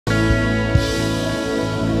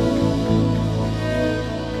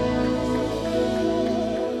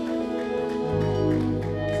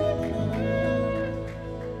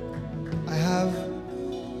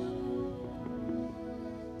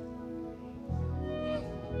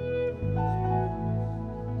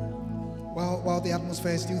out. The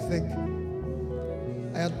atmosphere is still thick.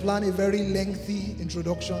 I had planned a very lengthy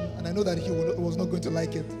introduction, and I know that he was not going to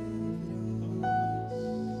like it.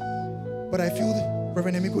 But I feel Rev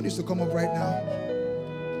Emiko needs to come up right now.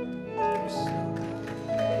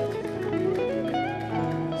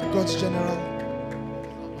 God's general.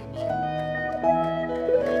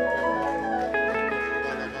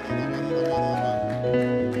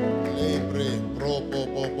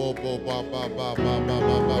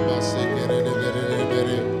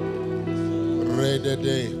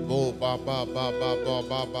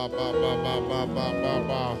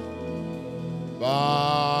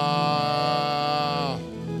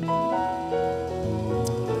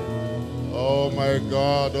 Oh my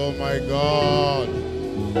God, oh my God.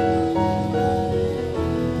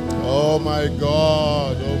 Oh my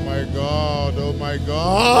God, oh my God, oh my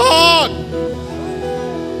God.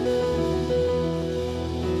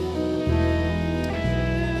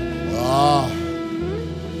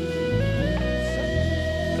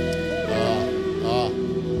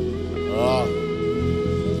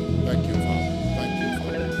 Thank you, Father. Thank you,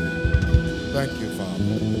 Father. Thank you, Father.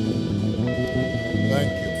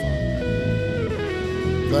 Thank you, Father.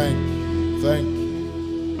 Thank you.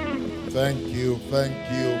 Thank you, thank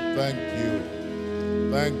you, thank you.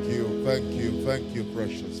 Thank you, thank you, thank you,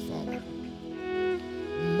 precious Father.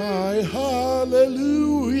 My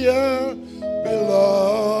hallelujah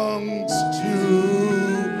belongs to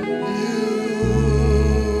you.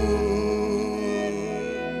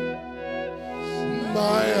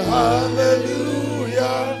 My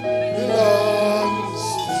hallelujah belongs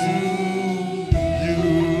to you.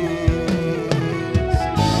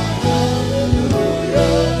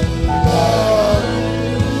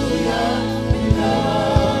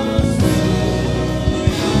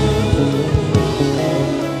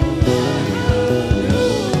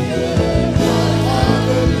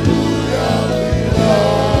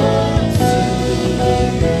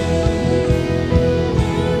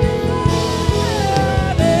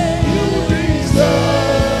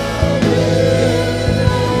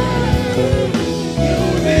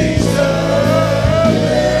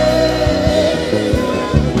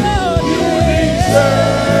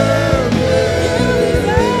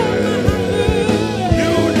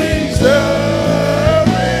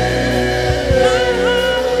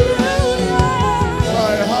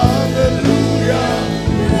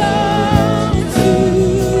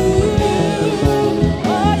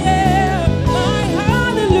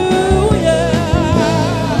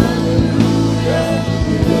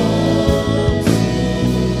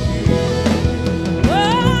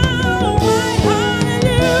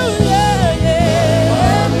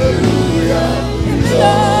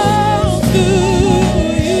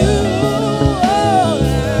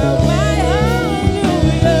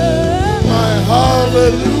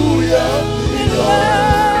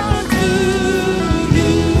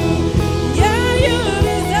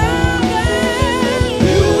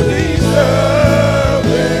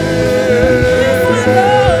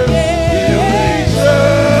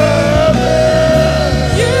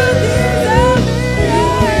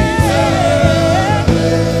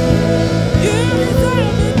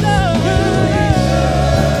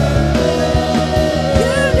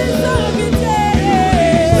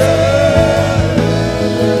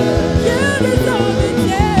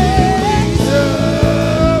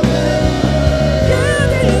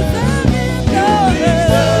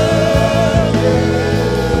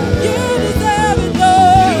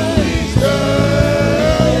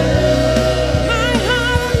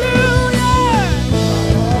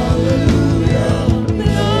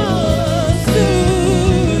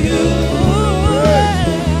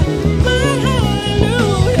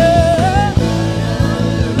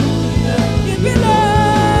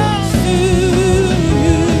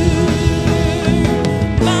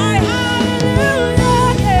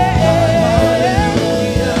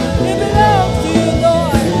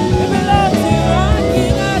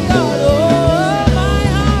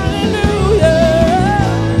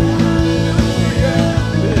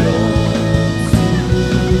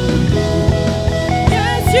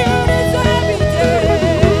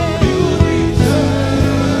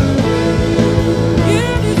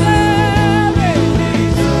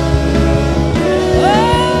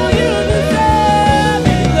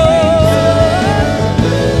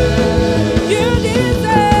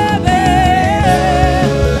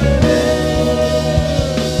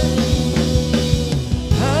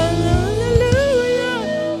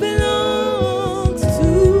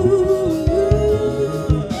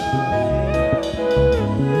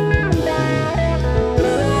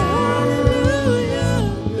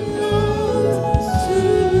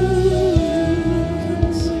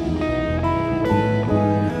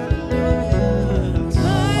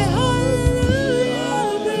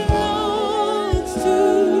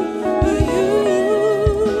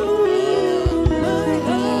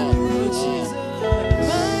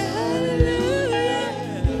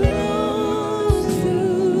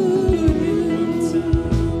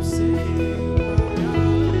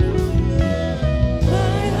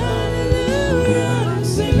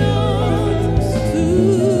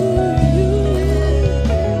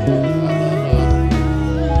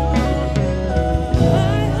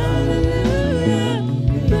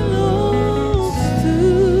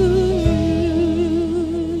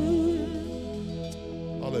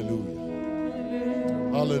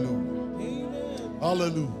 Hallelujah. Hallelujah. Amen.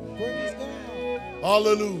 Hallelujah. Praise God.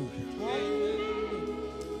 Hallelujah. Hallelujah.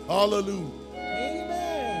 Hallelujah.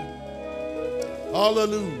 Amen.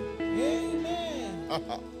 Hallelujah. Amen.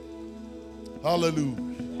 Hallelujah.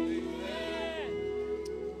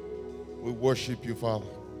 We worship you, Father.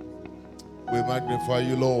 We magnify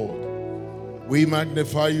you, Lord. We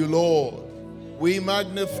magnify you, Lord. We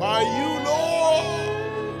magnify you, Lord.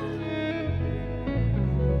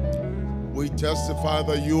 We testify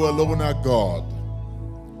that you alone are God.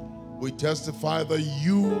 We testify that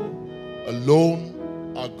you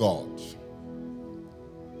alone are God.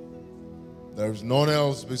 There is none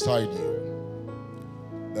else beside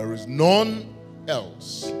you. There is none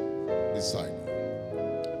else beside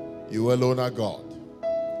you. You alone are God.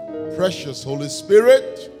 Precious Holy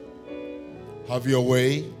Spirit, have your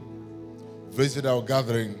way. Visit our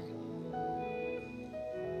gathering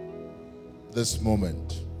this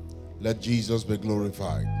moment. Let Jesus be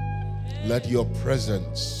glorified. Let your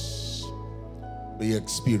presence be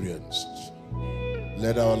experienced.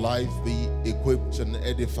 Let our life be equipped and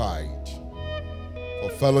edified for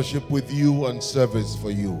fellowship with you and service for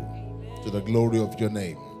you, to the glory of your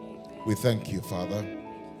name. We thank you, Father,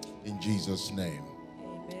 in Jesus' name.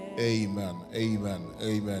 Amen. Amen.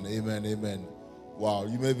 Amen. Amen. Amen. Wow.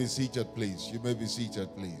 You may be seated, please. You may be seated,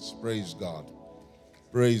 please. Praise God.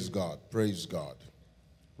 Praise God. Praise God.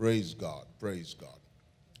 Praise God. Praise God.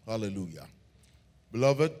 Hallelujah.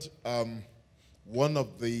 Beloved, one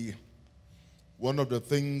of the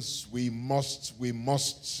things we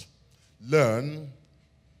must learn,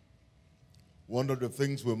 one of the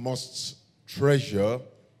things we must treasure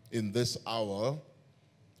in this hour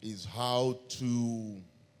is how to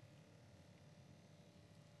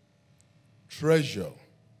treasure,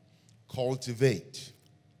 cultivate,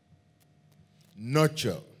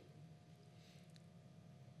 nurture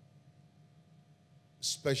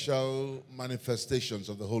special manifestations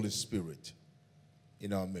of the Holy Spirit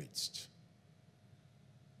in our midst.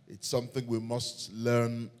 It's something we must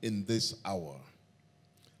learn in this hour.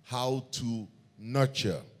 How to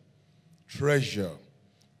nurture, treasure,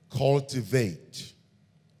 cultivate,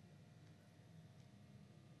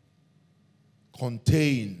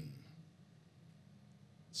 contain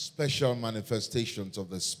special manifestations of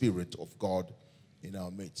the Spirit of God in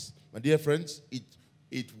our midst. My dear friends,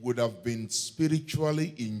 it would have been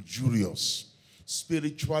spiritually injurious,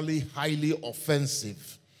 spiritually highly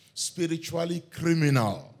offensive, spiritually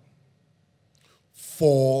criminal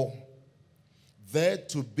for there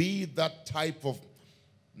to be that type of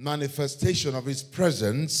manifestation of His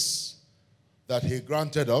presence that He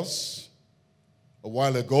granted us a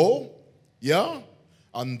while ago, yeah?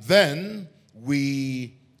 And then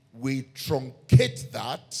we truncate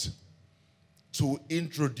that to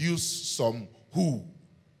introduce some who.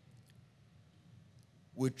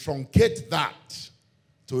 We truncate that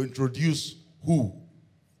to introduce who.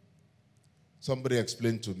 Somebody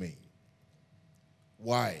explain to me.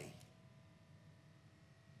 Why?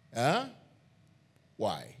 Huh?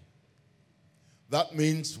 Why? That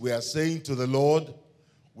means we are saying to the Lord,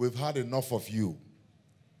 we've had enough of you.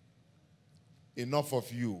 Enough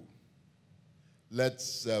of you.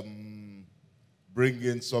 Let's bring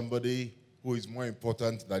in somebody who is more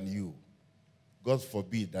important than you. God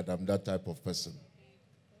forbid that I'm that type of person.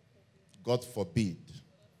 God forbid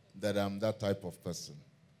that I'm that type of person.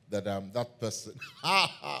 That I'm that person.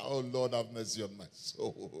 Oh, Lord, have mercy on my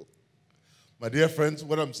soul. My dear friends,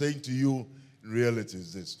 what I'm saying to you in reality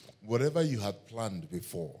is this. Whatever you had planned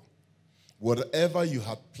before,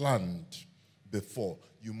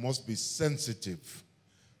 you must be sensitive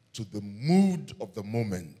to the mood of the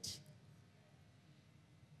moment.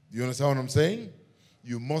 Do you understand what I'm saying?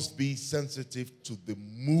 You must be sensitive to the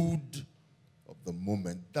mood of the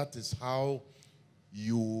moment. That is how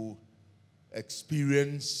you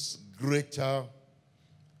experience greater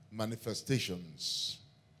manifestations,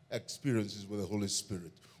 experiences with the Holy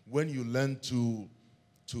Spirit. When you learn to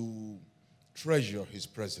treasure His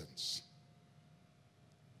presence.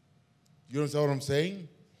 You understand what I'm saying?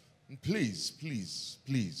 Please, please,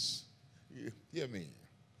 please, hear me.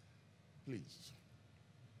 Please.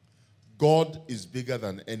 God is bigger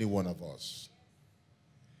than any one of us.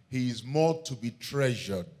 He is more to be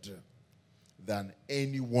treasured than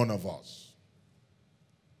any one of us.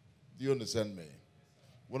 Do you understand me?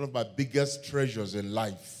 One of my biggest treasures in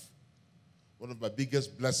life, one of my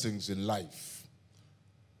biggest blessings in life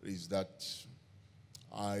is that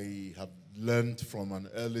I have learned from an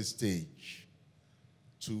early stage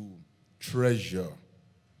to treasure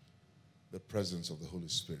the presence of the Holy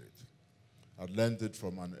Spirit. I learned it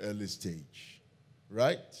from an early stage,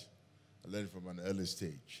 right? I learned from an early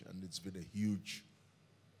stage, and it's been a huge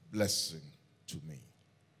blessing to me.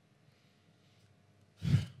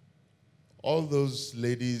 All those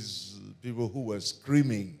ladies, people who were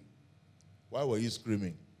screaming, why were you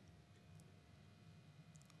screaming?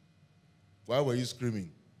 Why were you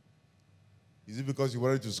screaming? Is it because you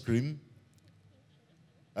wanted to scream?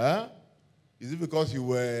 Huh? Is it because you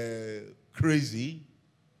were crazy?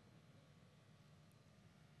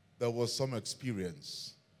 There was some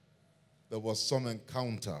experience. There was some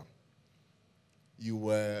encounter you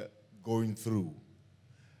were going through,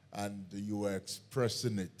 and you were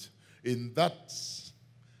expressing it. In that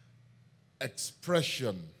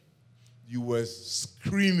expression, you were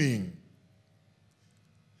screaming.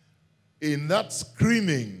 In that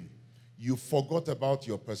screaming, you forgot about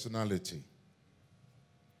your personality.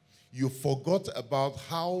 You forgot about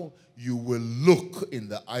how you will look in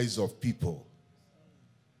the eyes of people.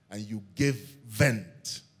 And you gave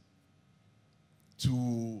vent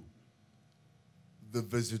to the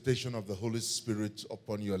visitation of the Holy Spirit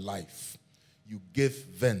upon your life. You gave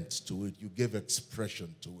vent to it. You gave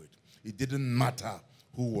expression to it. It didn't matter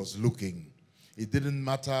who was looking. It didn't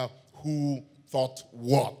matter who thought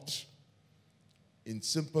what. In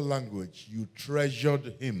simple language, you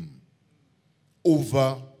treasured him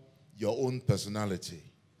over your own personality.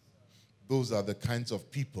 Those are the kinds of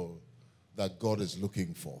people that God is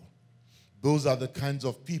looking for. Those are the kinds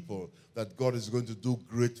of people that God is going to do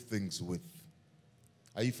great things with.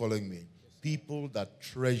 Are you following me? People that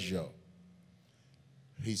treasure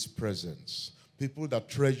his presence. People that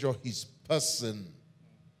treasure his person.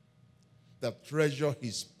 That treasure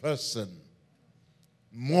his person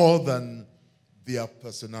more than their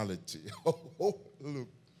personality. Oh, look.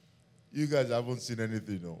 You guys haven't seen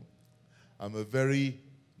anything, no? I'm a very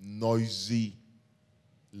noisy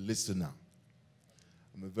listener.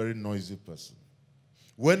 I'm a very noisy person.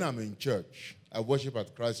 When I'm in church, I worship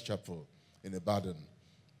at Christ Chapel in Ibadan.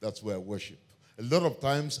 That's where I worship. A lot of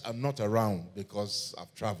times I'm not around because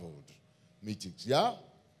I've traveled meetings. Yeah?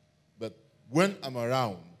 But when I'm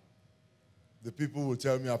around, the people will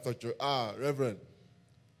tell me after church, Reverend,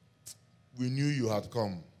 we knew you had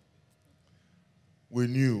come. We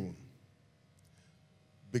knew.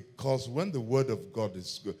 Because when the word of God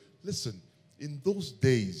is good, listen, in those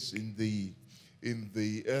days, in the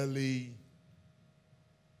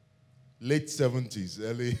late 70s,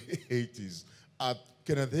 early 80s, at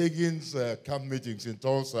Kenneth Hagin's camp meetings in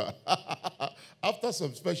Tulsa, after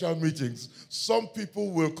some special meetings, some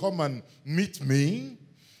people will come and meet me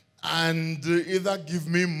and either give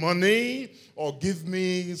me money or give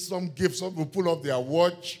me some gifts. Some will pull up their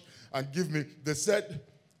watch and give me. They said,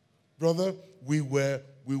 brother, we were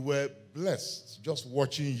blessed just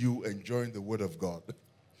watching you enjoying the word of God.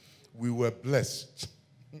 We were blessed.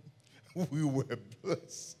 We were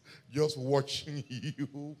blessed just watching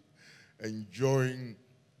you enjoying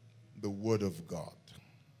the word of God.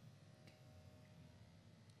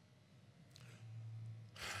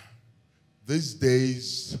 These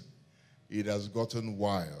days, it has gotten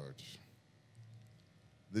wild.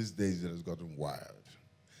 These days, it has gotten wild.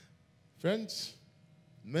 Friends,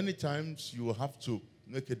 many times you will have to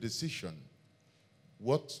make a decision.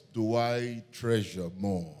 What do I treasure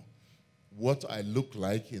more? What I look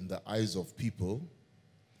like in the eyes of people,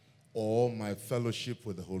 or my fellowship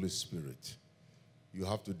with the Holy Spirit? You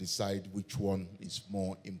have to decide which one is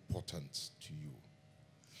more important to you.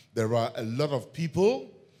 There are a lot of people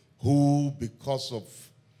who, because of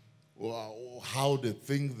how they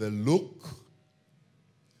think they look,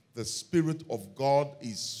 the Spirit of God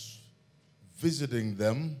is visiting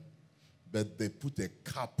them, but they put a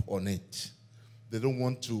cap on it. They don't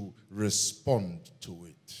want to respond to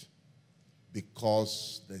it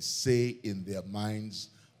because they say in their minds,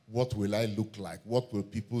 what will I look like? What will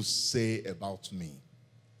people say about me?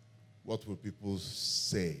 What will people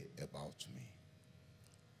say about me?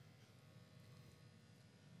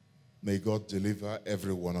 May God deliver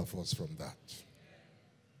every one of us from that.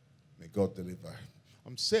 May God deliver.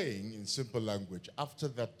 I'm saying in simple language, after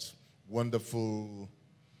that wonderful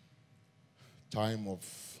time of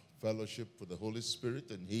fellowship with the Holy Spirit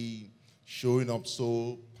and he showing up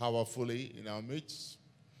so powerfully in our midst,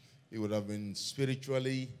 it would have been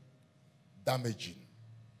spiritually damaging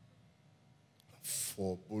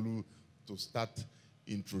for Bolu to start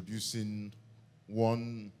introducing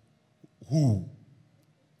one who.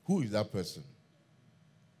 Who is that person?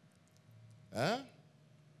 Huh?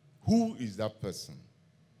 Who is that person?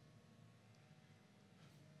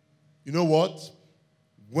 You know what?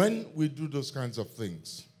 When we do those kinds of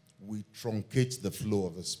things, we truncate the flow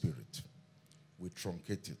of the Spirit. We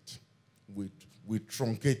truncate it. We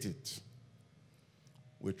truncate it.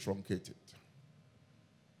 we truncate it.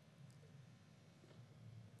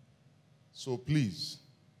 So please,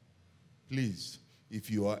 if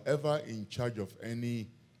you are ever in charge of any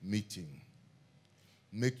meeting,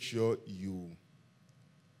 make sure you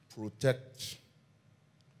protect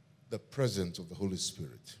the presence of the Holy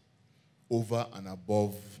Spirit over and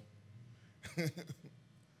above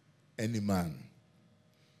any man.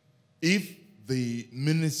 If the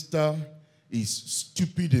minister is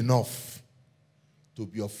stupid enough to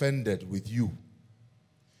be offended with you,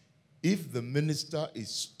 if the minister is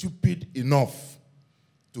stupid enough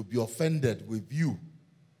to be offended with you,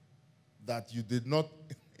 that you did not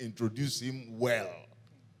introduce him well,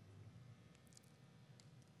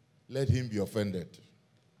 let him be offended.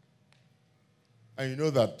 And you know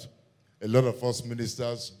that a lot of us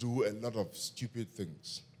ministers do a lot of stupid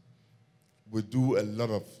things. We do a lot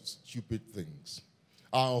of stupid things.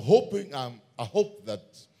 I hope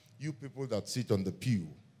that you people that sit on the pew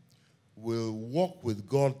will walk with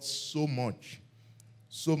God so much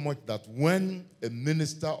that when a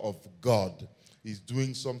minister of God is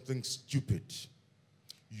doing something stupid,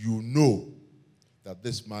 you know that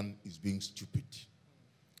this man is being stupid,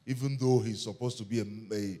 even though he's supposed to be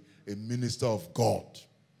a minister of God.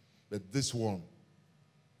 But this one,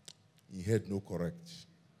 he had no correct.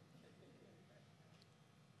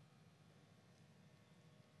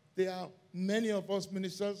 There are many of us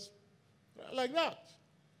ministers like that.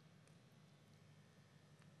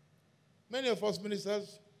 Many of us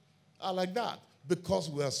ministers are like that because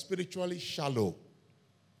we are spiritually shallow.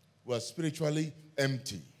 We are spiritually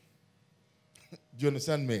empty. Do you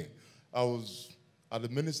understand me? I was at the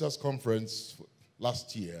ministers' conference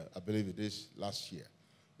last year, I believe it is last year.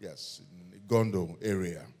 Yes, in the Gondo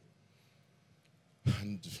area.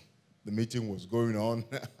 And the meeting was going on,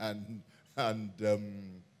 and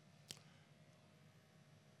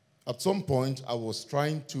at some point I was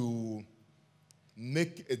trying to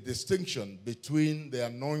make a distinction between the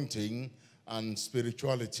anointing and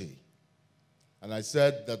spirituality. And I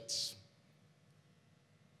said that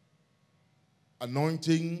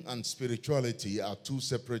anointing and spirituality are two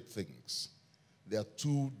separate things. They are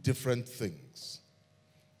two different things.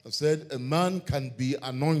 I said a man can be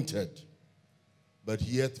anointed, but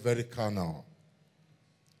yet very carnal.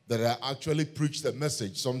 That I actually preached a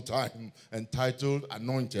message sometime entitled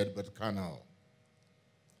Anointed but Carnal.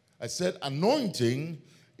 I said anointing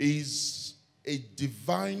is a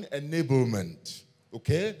divine enablement.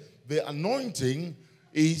 Okay? The anointing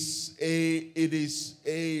is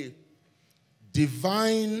a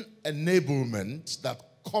divine enablement that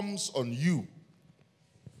comes on you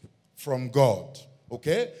from God.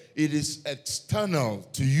 Okay? It is external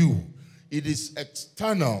to you. It is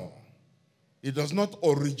external. It does not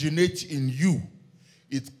originate in you.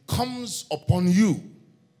 It comes upon you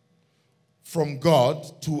from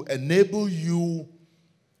God to enable you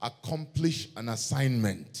accomplish an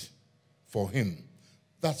assignment for him.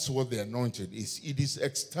 That's what the anointing is. It is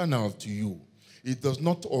external to you. It does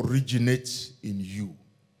not originate in you.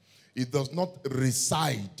 It does not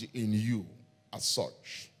reside in you as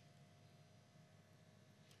such.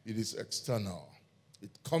 It is external.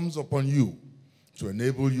 It comes upon you to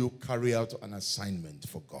enable you carry out an assignment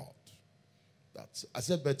for God. I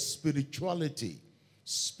said, but spirituality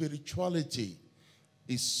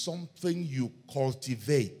is something you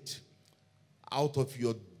cultivate out of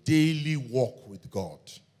your daily walk with God.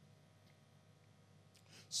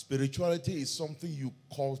 Spirituality is something you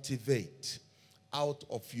cultivate out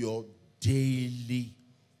of your daily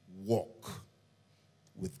walk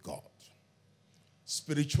with God.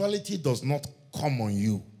 Spirituality does not come on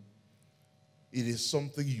you. It is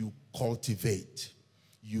something you cultivate.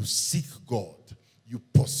 You seek God. You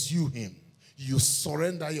pursue him. You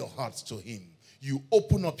surrender your heart to him. You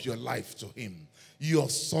open up your life to him. Your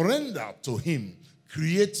surrender to him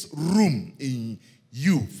creates room in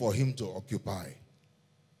you for him to occupy.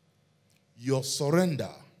 Your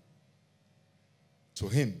surrender to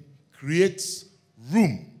him creates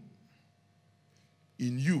room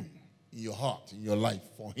in you, in your heart, in your life,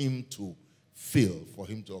 for him to fill, for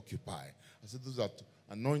him to occupy. I said those are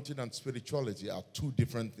anointing and spirituality are two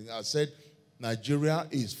different things. I said Nigeria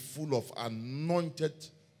is full of anointed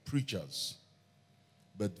preachers,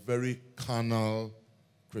 but very carnal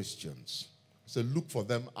Christians. So look for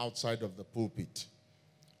them outside of the pulpit.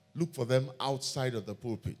 Look for them outside of the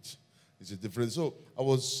pulpit. It's a difference. So I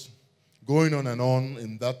was going on and on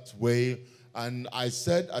in that way, and I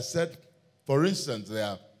said, for instance, there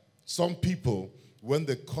are some people, when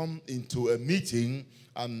they come into a meeting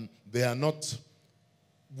and they are not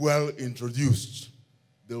well introduced,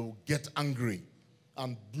 they will get angry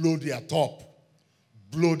and blow their top,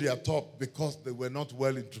 blow their top because they were not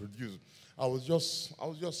well introduced. I was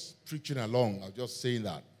just preaching along. I was just saying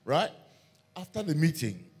that, right? After the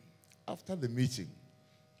meeting,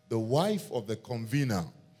 the wife of the convener,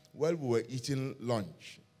 while we were eating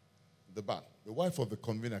lunch, the wife of the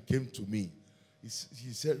convener came to me.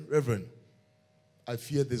 She said, Reverend, I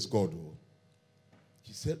fear this God. Oh.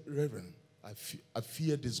 She said, Reverend, I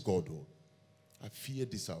fear this God. Oh. I fear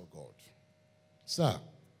this our God. Sir,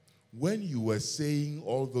 when you were saying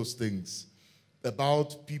all those things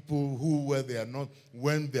about people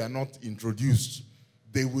when they are not introduced,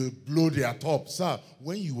 they will blow their top. Sir,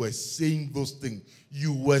 when you were saying those things,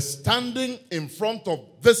 you were standing in front of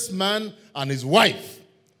this man and his wife,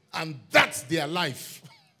 and that's their life.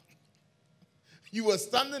 You were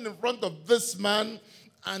standing in front of this man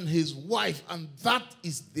and his wife, and that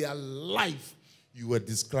is their life you were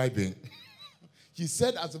describing. He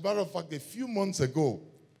said, as a matter of fact, a few months ago,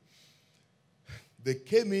 they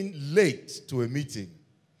came in late to a meeting.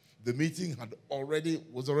 The meeting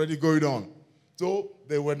was already going on. So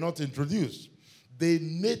they were not introduced. They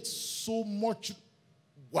made so much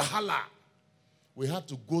wahala. We had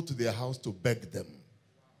to go to their house to beg them.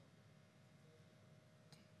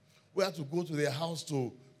 We had to go to their house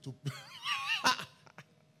to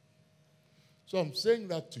So I'm saying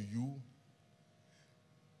that to you,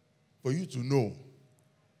 for you to know,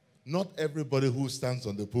 not everybody who stands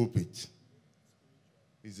on the pulpit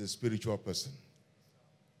is a spiritual person.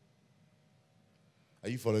 Are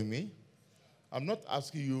you following me? I'm not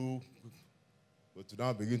asking you to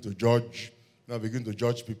now begin to judge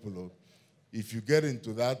people. If you get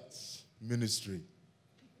into that ministry,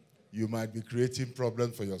 you might be creating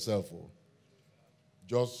problems for yourself.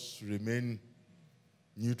 Just remain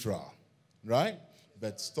neutral, right?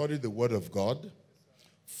 But study the Word of God,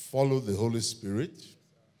 follow the Holy Spirit,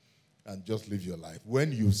 and just live your life.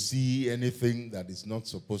 When you see anything that is not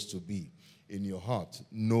supposed to be in your heart,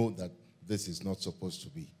 know that this is not supposed to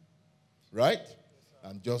be. Right?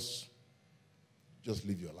 And just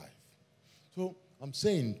live your life. So I'm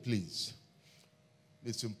saying, please,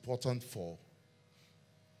 it's important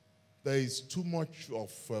there is too much of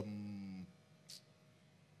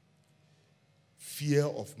fear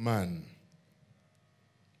of man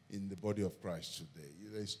in the body of Christ today.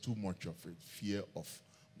 There is too much of it, fear of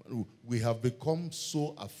man. We have become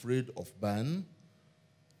so afraid of man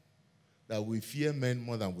that we fear men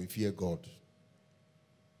more than we fear God.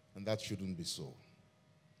 And that shouldn't be so.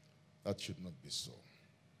 That should not be so.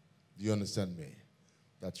 Do you understand me?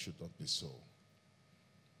 That should not be so.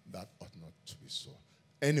 That ought not to be so.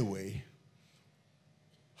 Anyway,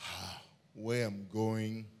 where I'm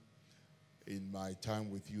going in my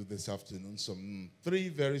time with you this afternoon, some 3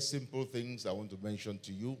 very simple things I want to mention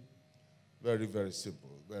to you. Very, very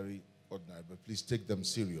simple, very ordinary, but please take them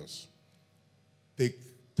serious. Take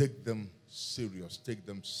them serious. Take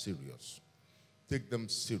them serious. Take them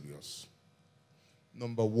serious.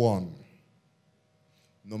 Number one,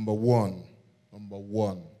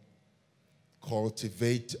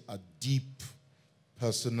 cultivate a deep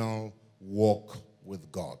personal walk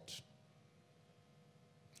with God.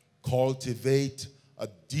 Cultivate a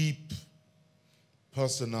deep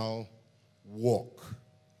personal walk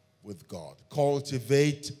with God.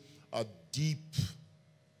 Cultivate a deep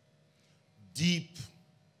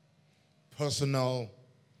personal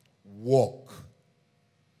walk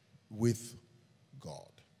with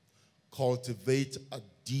God. Cultivate a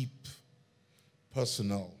deep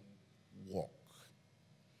personal walk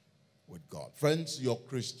with God. Friends, your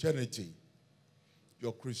Christianity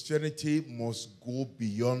must go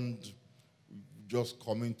beyond just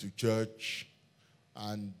coming to church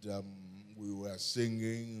and we were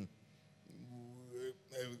singing,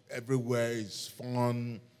 everywhere is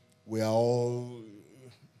fun, we are all...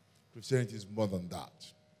 Christianity is more than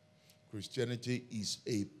that. Christianity is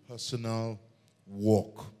a personal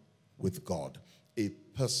walk with God. A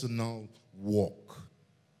personal walk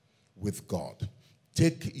with God.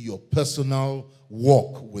 Take your personal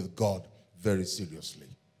walk with God very seriously.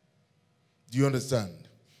 Do you understand?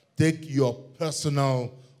 Take your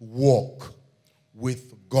personal walk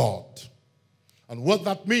with God. And what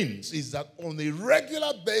that means is that on a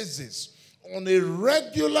regular basis,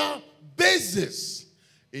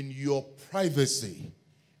 in your privacy,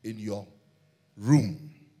 in your room,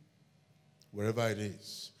 wherever it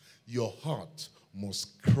is, your heart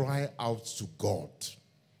must cry out to God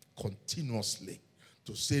continuously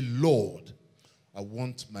to say, Lord, I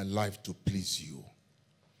want my life to please you.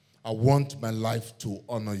 I want my life to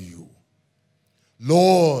honor you.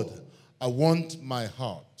 Lord, I want my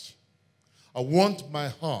heart. I want my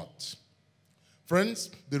heart. Friends,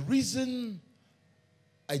 the reason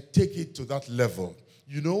I take it to that level,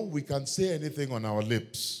 You know, we can say anything on our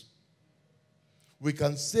lips. We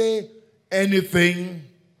can say anything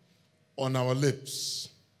on our lips.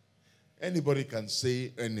 Anybody can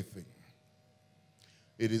say anything.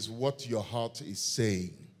 It is what your heart is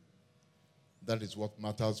saying. That is what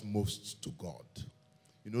matters most to God.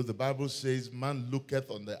 You know, the Bible says, man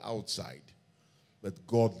looketh on the outside, but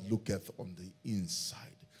God looketh on the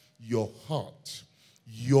inside. Your heart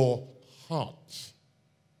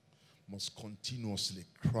must continuously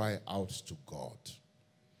cry out to God.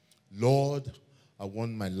 Lord, I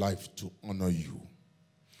want my life to honor you.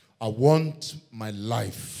 I want my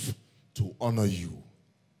life to honor you.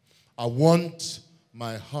 I want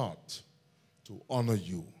my heart to honor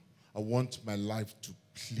you. I want my life to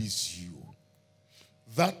please you.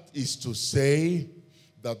 That is to say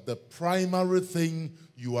that the primary thing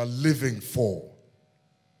you are living for,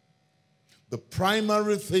 the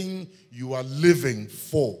primary thing you are living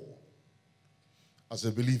for as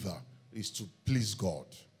a believer is to please God,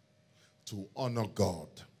 to honor God,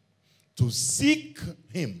 to seek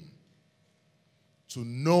Him, to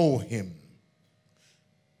know Him,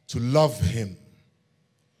 to love Him,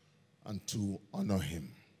 and to honor Him,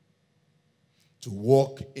 to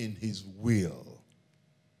walk in His will,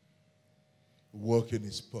 work in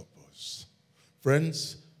His purpose.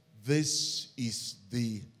 Friends, this is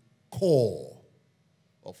the core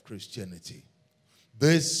of Christianity.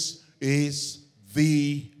 This is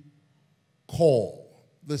the core.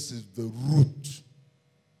 This is the root.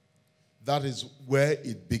 That is where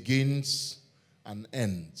it begins and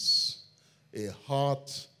ends. A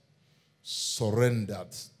heart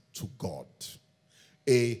surrendered to God.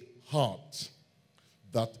 A heart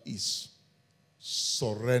that is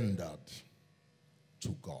surrendered to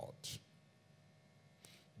God.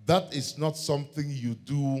 That is not something you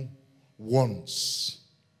do once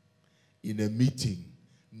in a meeting.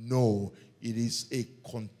 No, it is a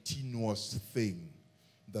continuous thing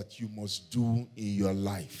that you must do in your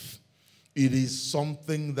life. It is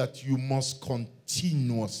something that you must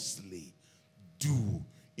continuously do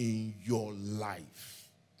in your life.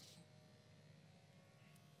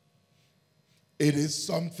 It is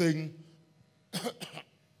something.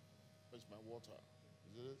 Where's my water?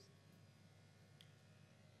 Is it?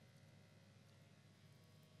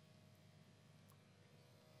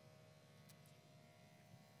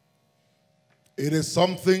 It is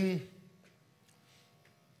something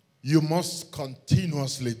you must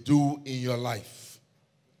continuously do in your life.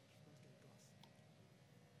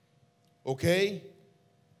 Okay?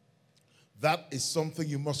 That is something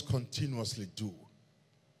you must continuously do.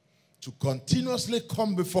 To continuously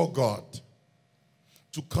come before God.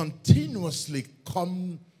 To continuously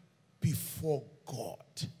come before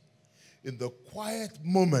God in the quiet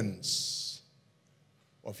moments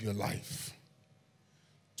of your life.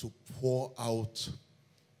 To pour out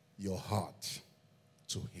your heart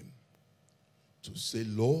to Him. To say,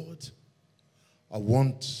 Lord, I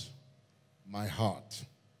want my heart.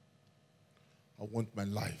 I want my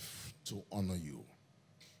life to honor you.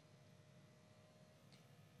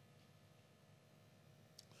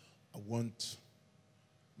 I want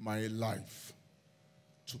my life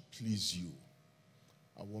to please you.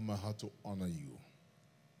 I want my heart to honor you.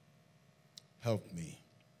 Help me.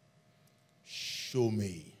 Show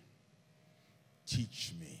me.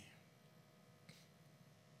 Teach me.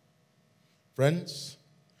 Friends,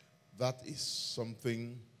 that is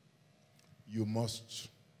something you must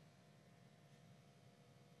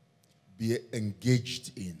be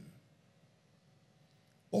engaged in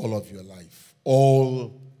all of your life.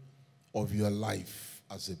 All of your life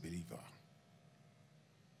as a believer.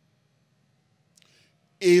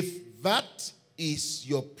 If that is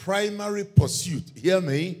your primary pursuit, hear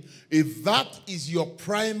me, if that is your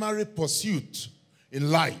primary pursuit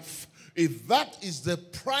in life, if that is the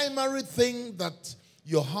primary thing that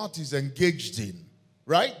your heart is engaged in,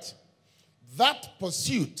 right? That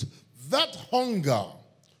pursuit, that hunger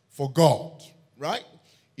for God, right?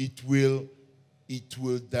 It will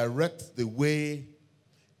direct the way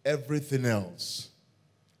everything else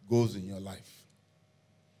goes in your life.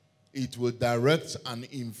 It will direct and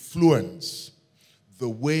influence the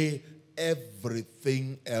way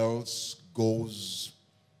everything else goes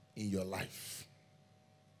in your life.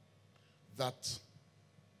 That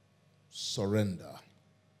surrender.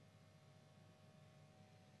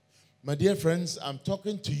 My dear friends, I'm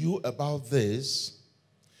talking to you about this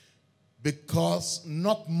because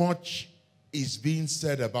not much is being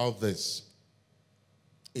said about this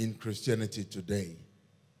in Christianity today,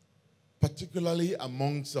 particularly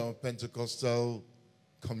amongst our Pentecostal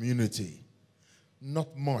community.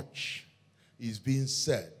 Not much is being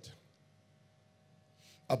said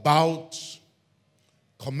about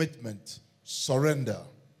commitment, surrender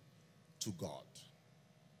to God.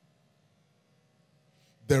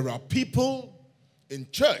 There are people in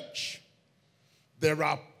church. There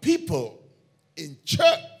are people in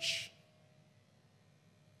church.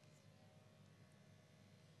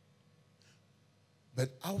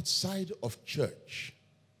 But outside of church,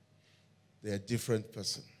 they're a different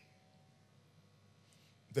person.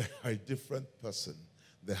 They are a different person.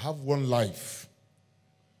 They have one life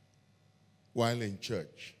while in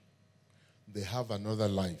church. They have another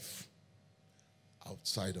life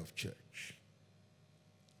outside of church.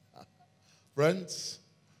 Friends,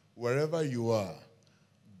 wherever you are,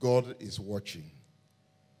 God is watching.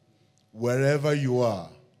 Wherever you are,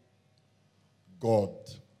 God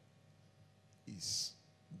is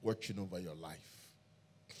watching over your life.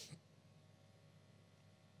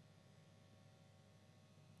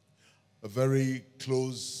 A very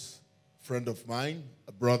close friend of mine,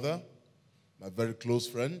 a brother, my very close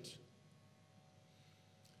friend,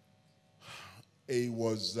 he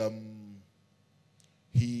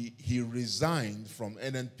resigned from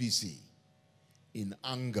NNPC in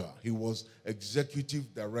anger. He was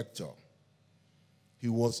executive director. He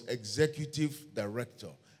was executive director,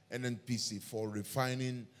 NNPC, for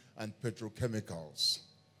refining and petrochemicals.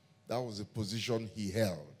 That was a position he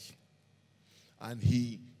held. And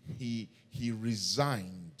he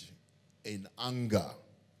resigned in anger,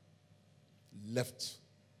 left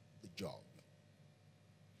the job.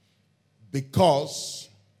 Because,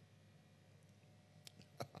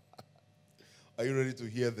 are you ready to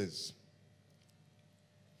hear this?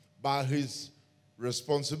 By his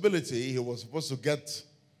responsibility, he was supposed to get,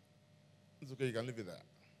 it's okay, you can leave it there.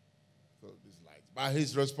 So these lights. By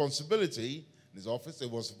his responsibility in his office, he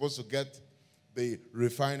was supposed to get the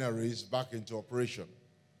refineries back into operation.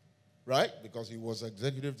 Right? Because he was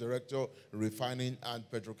executive director, refining and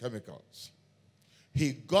petrochemicals.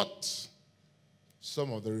 He got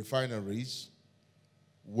some of the refineries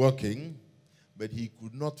working, but he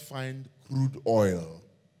could not find crude oil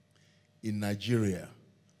in Nigeria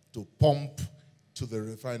to pump to the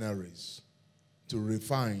refineries, to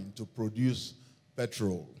refine, to produce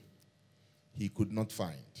petrol. He could not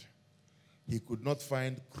find. He could not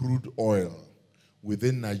find crude oil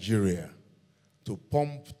within Nigeria to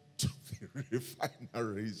pump to the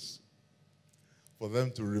refineries for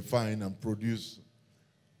them to refine and produce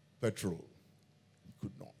petrol. He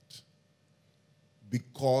could not.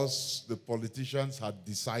 Because the politicians had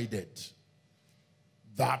decided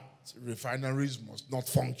that refineries must not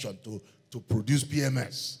function to produce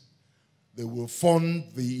PMS. They will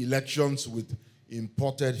fund the elections with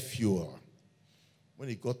imported fuel. When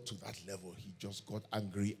he got to that level, he just got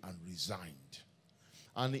angry and resigned.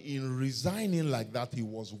 And in resigning like that, he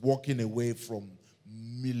was walking away from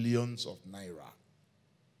millions of naira.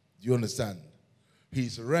 Do you understand?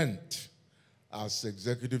 His rent as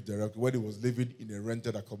executive director, when he was living in a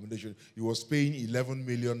rented accommodation, he was paying 11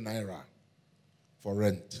 million naira for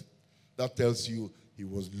rent. That tells you he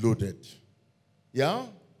was loaded. Yeah?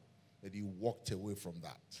 And he walked away from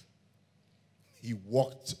that. He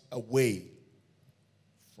walked away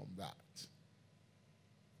from that.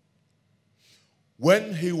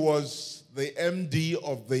 When he was the MD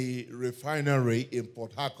of the refinery in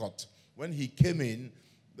Port Harcourt, when he came in,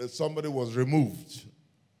 somebody was removed.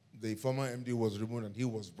 The former MD was removed and he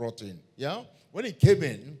was brought in. Yeah? When he came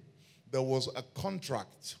in, there was a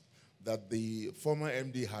contract that the former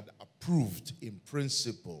MD had approved in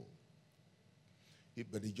principle.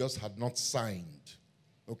 But he just had not signed.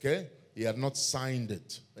 Okay? He had not signed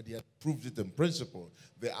it, but he had approved it in principle.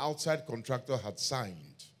 The outside contractor had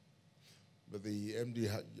signed, but the MD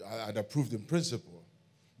had approved in principle.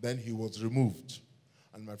 Then he was removed,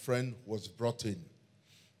 and my friend was brought in.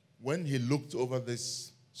 When he looked over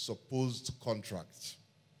this supposed contract,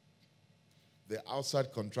 the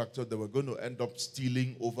outside contractor, they were going to end up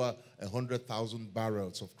stealing over 100,000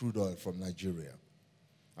 barrels of crude oil from Nigeria.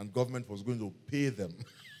 And government was going to pay them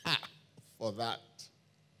for that.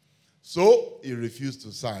 So he refused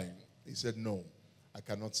to sign. He said, no, I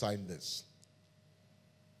cannot sign this.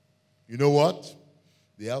 You know what?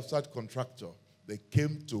 The outside contractor, they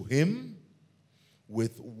came to him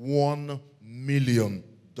with $1 million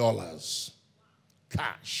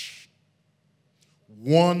cash.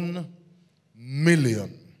 $1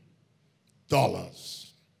 million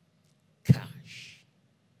cash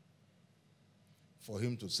for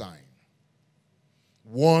him to sign.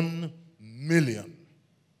 $1 million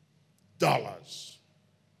cash.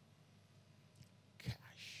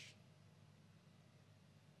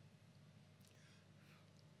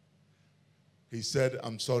 He said,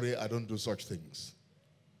 I'm sorry, I don't do such things.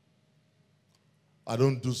 I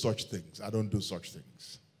don't do such things. I don't do such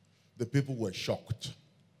things. The people were shocked.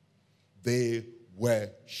 They were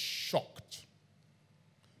shocked.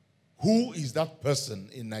 Who is that person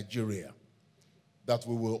in Nigeria that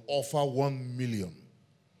we will offer $1 million?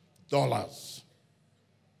 Dollars.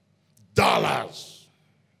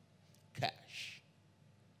 Cash.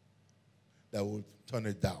 That will turn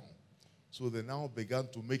it down. So they now began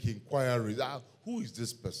to make inquiries. Who is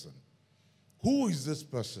this person? Who is this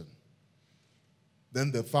person?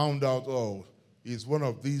 Then they found out, oh, he's one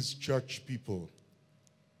of these church people.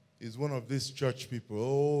 He's one of these church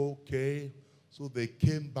people. Okay. So they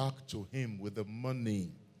came back to him with the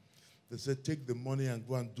money. They said, take the money and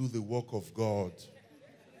go and do the work of God.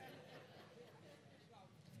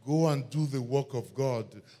 Go and do the work of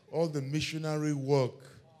God. All the missionary work,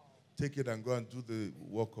 take it and go and do the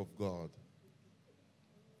work of God.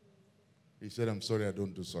 He said, I'm sorry, I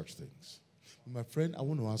don't do such things. My friend, I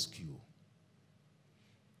want to ask you,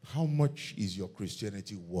 how much is your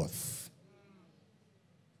Christianity worth?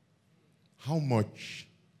 How much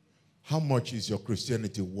is your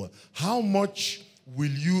Christianity worth? How much will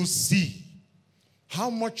you see? How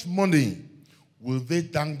much money will they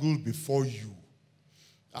dangle before you?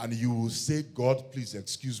 And you will say, God, please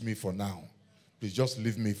excuse me for now. Please just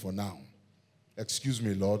leave me for now. Excuse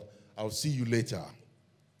me, Lord. I'll see you later.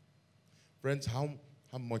 Friends, how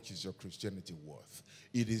much is your Christianity worth?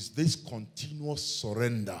 It is this continuous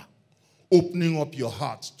surrender, opening up your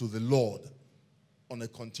heart to the Lord on a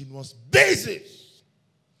continuous basis.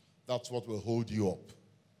 That's what will hold you up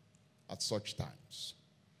at such times.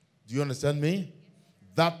 Do you understand me?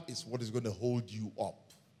 That is what is going to hold you up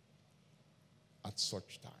at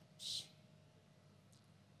such times.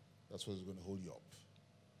 That's what is going to hold you up.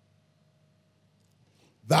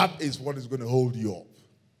 That is what is going to hold you up.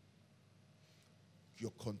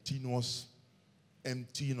 Your continuous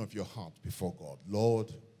emptying of your heart before God.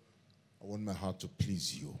 Lord, I want my heart to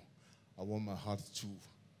please you. I want my heart to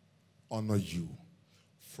honor you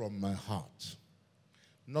from my heart.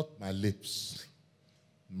 Not my lips,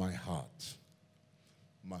 my heart.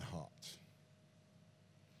 My heart.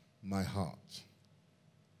 My heart.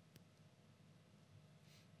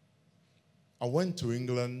 I went to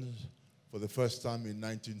England for the first time in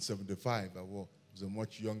 1975. I was a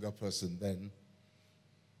much younger person then.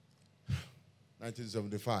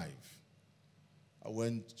 1975. I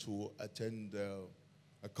went to attend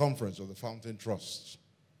a conference of the Fountain Trust,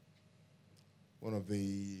 one of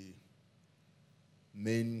the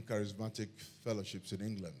main charismatic fellowships in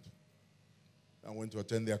England. I went to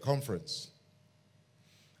attend their conference.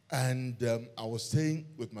 And I was staying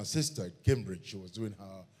with my sister at Cambridge. She was doing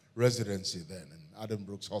her residency then in Adam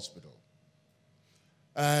Brooks Hospital.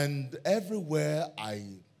 And everywhere I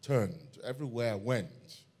turned, everywhere I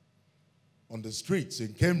went, on the streets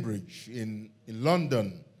in Cambridge, in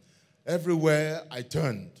London, everywhere I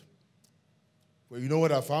turned. Well, you know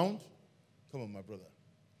what I found? Come on, my brother.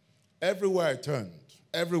 Everywhere I turned,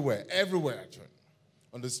 everywhere I turned.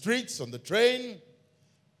 On the streets, on the train,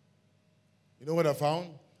 you know what I found?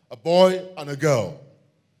 A boy and a girl.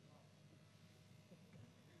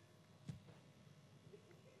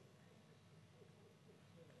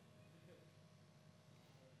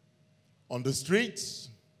 On the streets,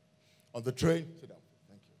 on the train, sit down,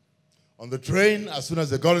 thank you. On the train, as soon as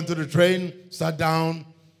they got into the train, sat down,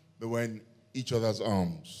 they were in each other's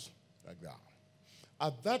arms, like that.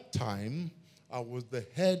 At that time, I was the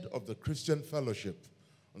head of the Christian Fellowship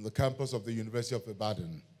on the campus of the University of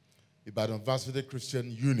Ibadan, Ibadan Varsity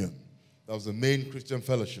Christian Union. That was the main Christian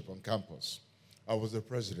fellowship on campus. I was the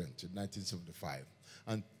president in 1975.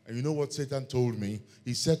 And you know what Satan told me?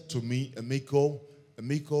 He said to me, Emiko,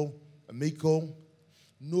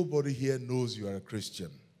 nobody here knows you are a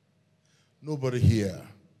Christian. Nobody here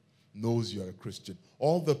knows you are a Christian.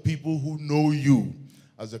 All the people who know you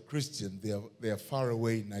as a Christian, they are far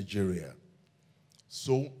away in Nigeria.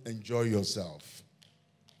 So enjoy yourself.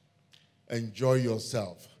 Enjoy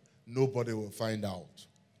yourself. Nobody will find out.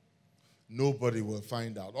 Nobody will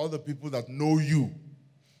find out. All the people that know you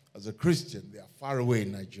as a Christian, they are far away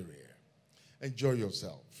in Nigeria. Enjoy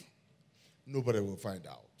yourself. Nobody will find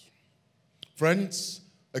out. Friends,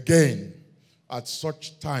 again, at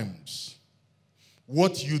such times,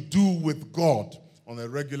 what you do with God on a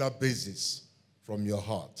regular basis from your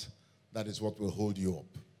heart, that is what will hold you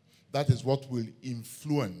up. That is what will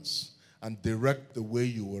influence and direct the way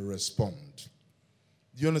you will respond.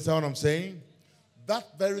 Do you understand what I'm saying?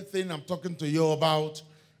 That very thing I'm talking to you about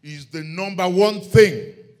is the number one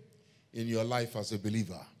thing in your life as a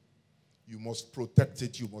believer. You must protect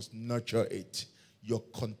it. You must nurture it. Your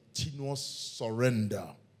continuous surrender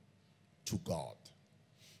to God.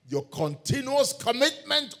 Your continuous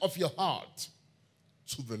commitment of your heart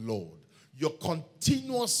to the Lord. Your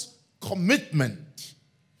continuous commitment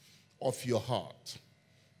of your heart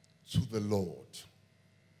to the Lord.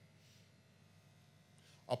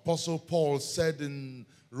 Apostle Paul said in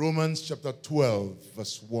Romans chapter 12,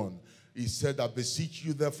 verse 1, he said, I beseech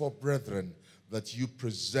you therefore, brethren, that you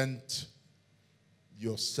present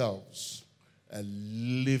yourselves a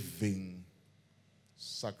living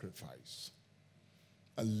sacrifice.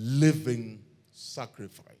 A living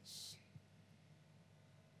sacrifice.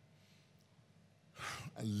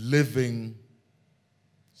 A living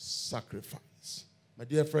sacrifice. My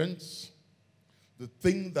dear friends, the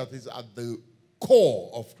thing that is at the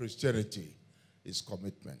core of Christianity is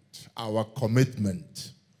commitment. Our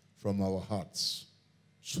commitment from our hearts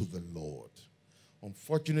to the Lord.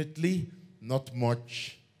 Unfortunately, not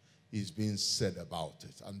much is being said about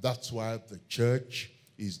it. And that's why the church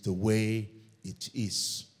is the way it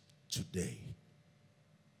is today.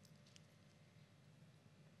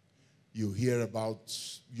 You hear about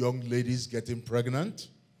young ladies getting pregnant,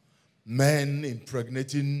 men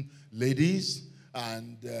impregnating ladies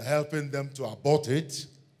and helping them to abort it,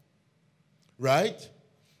 right?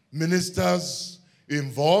 Ministers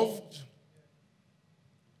involved.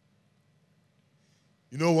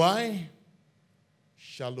 You know why?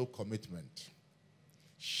 Shallow commitment.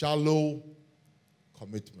 Shallow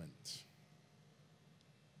commitment.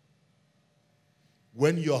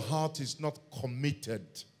 When your heart is not committed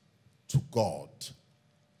to God,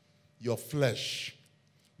 your flesh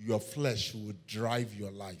will drive your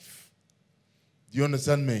life. Do you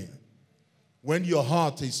understand me? When your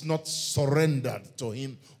heart is not surrendered to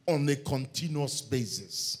Him on a continuous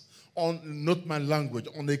basis, not my language,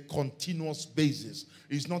 on a continuous basis.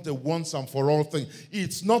 It's not a once and for all thing.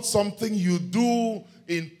 It's not something you do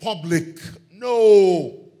in public.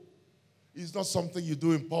 No. It's not something you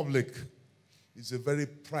do in public. It's a very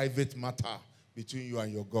private matter between you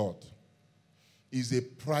and your God. It's a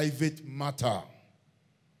private matter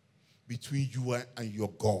between you and your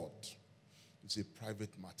God. It's a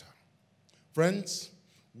private matter. Friends,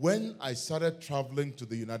 when I started traveling to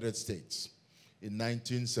the United States in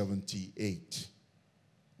 1978,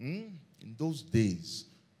 in those days,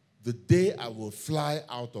 the day I will fly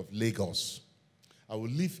out of Lagos, I will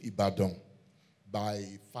leave Ibadan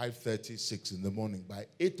by 5:36 in the morning. By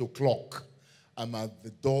 8 o'clock, I'm at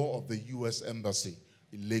the door of the U.S. Embassy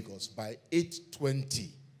in Lagos. By 8:20,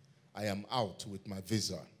 I am out with my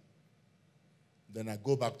visa. Then I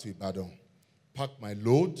go back to Ibadan, pack my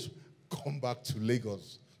load, come back to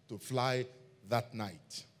Lagos to fly that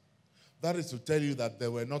night. That is to tell you that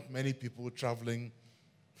there were not many people traveling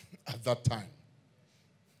at that time.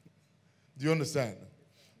 Do you understand?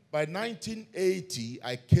 By 1980,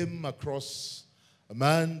 I came across a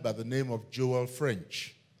man by the name of Joel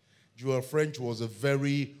French. Joel French was a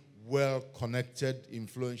very well-connected,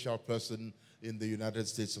 influential person in the United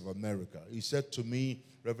States of America. He said to me,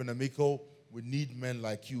 Rev Emiko, we need men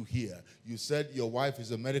like you here. You said your wife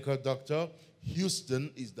is a medical doctor.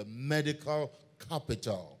 Houston is the medical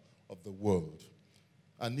capital of the world.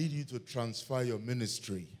 I need you to transfer your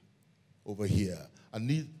ministry over here.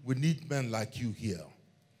 We need men like you here.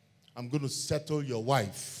 I'm going to settle your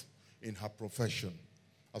wife in her profession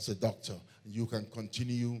as a doctor. You can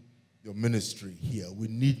continue your ministry here. We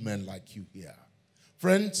need men like you here.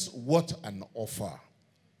 Friends, what an offer.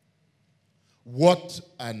 What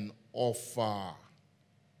an offer.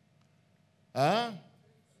 Huh?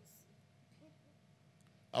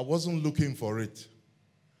 I wasn't looking for it.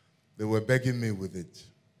 They were begging me with it.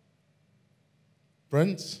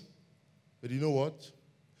 Friends, but you know what?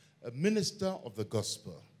 A minister of the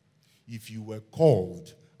gospel, if you were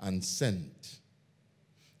called and sent,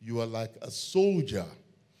 you are like a soldier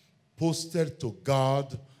posted to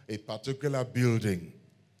guard a particular building.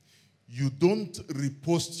 You don't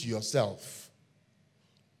repost yourself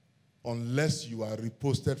unless you are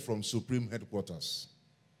reposted from Supreme Headquarters.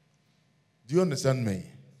 Do you understand me?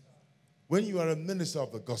 When you are a minister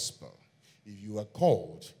of the gospel, if you are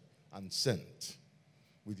called and sent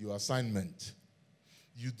with your assignment,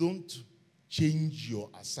 you don't change your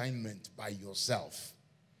assignment by yourself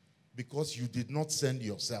because you did not send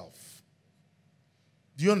yourself.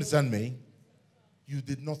 Do you understand me? You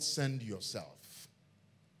did not send yourself.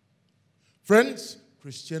 Friends,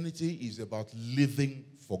 Christianity is about living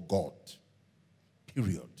for God.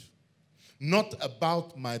 Period. Not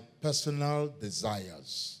about my personal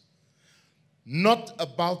desires. Not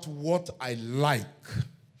about what I like.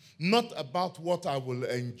 Not about what I will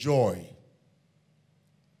enjoy.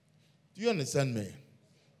 Do you understand me?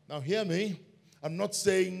 Now hear me. I'm not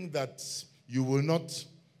saying that you will not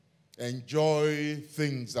enjoy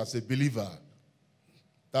things as a believer.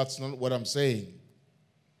 That's not what I'm saying.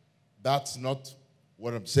 That's not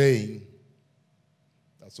what I'm saying.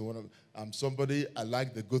 I'm somebody, I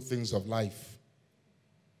like the good things of life.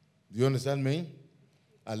 Do you understand me?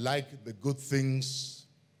 I like the good things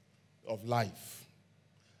of life.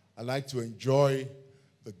 I like to enjoy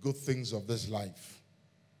the good things of this life.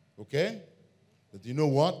 Okay? But you know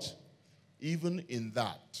what? Even in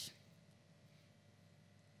that,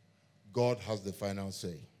 God has the final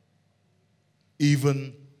say.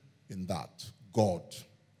 Even in that, God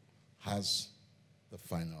has the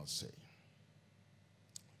final say.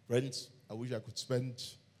 Friends, I wish I could spend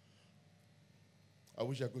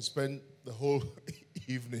the whole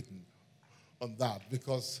evening on that,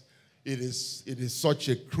 because it is such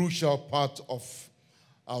a crucial part of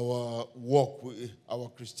our walk, our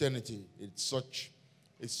Christianity. It's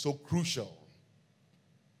so crucial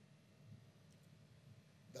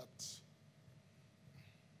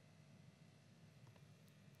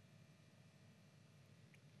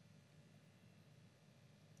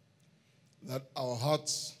that our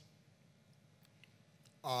hearts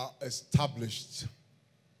are established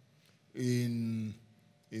in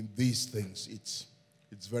these things. It's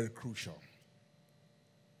very crucial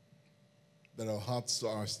that our hearts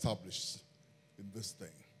are established in this thing.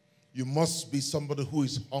 You must be somebody who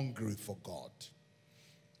is hungry for God.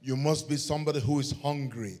 You must be somebody who is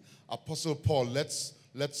hungry. Apostle Paul, let's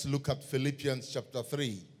look at Philippians chapter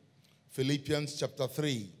 3. Philippians chapter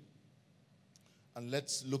 3. And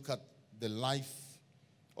let's look at the life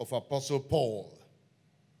of Apostle Paul.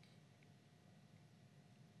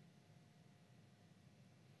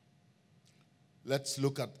 Let's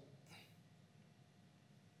look at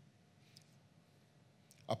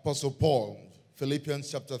Apostle Paul,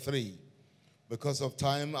 Philippians chapter 3. Because of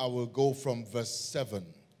time, I will go from verse 7.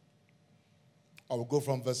 I will go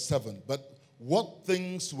from verse 7. But what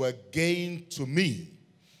things were gained to me,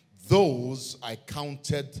 those I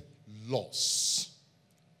counted loss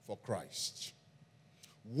for Christ.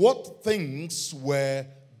 What things were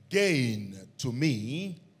gain to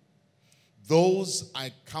me, those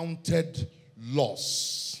I counted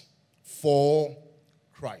loss for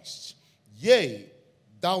Christ. Yea,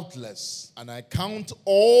 doubtless, and I count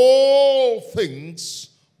all things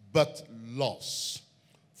but loss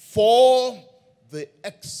for the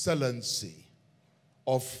excellency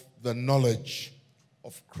of the knowledge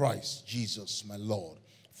of Christ Jesus my Lord,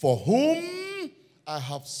 for whom I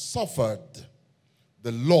have suffered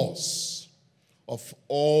the loss of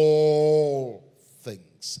all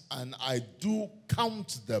things, and I do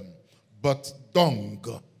count them but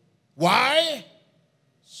dung. Why?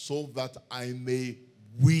 So that I may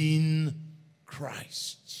win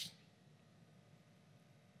Christ.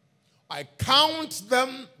 I count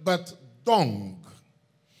them but dung,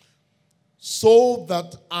 so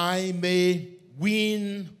that I may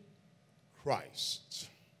win Christ,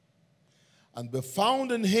 and be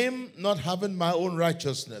found in him, not having my own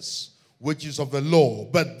righteousness, which is of the law,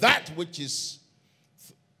 but that which is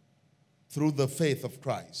through the faith of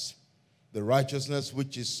Christ, the righteousness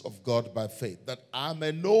which is of God by faith, that I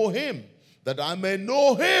may know him, and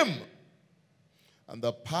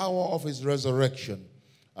the power of his resurrection,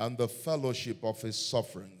 and the fellowship of his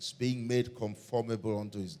sufferings, being made conformable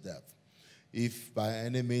unto his death, if by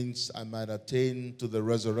any means I might attain to the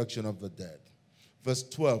resurrection of the dead. Verse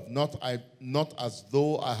 12, not as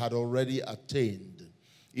though I had already attained,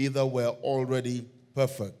 either were already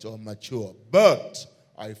perfect or mature, but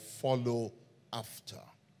I follow after.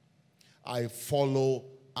 I follow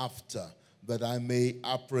after, that I may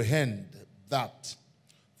apprehend that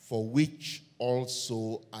for which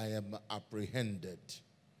also I am apprehended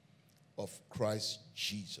of Christ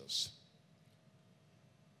Jesus.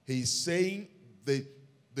 He's saying the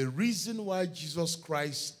reason why Jesus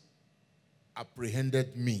Christ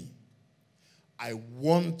apprehended me, I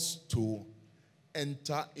want to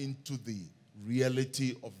enter into the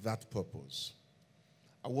reality of that purpose.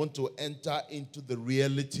 I want to enter into the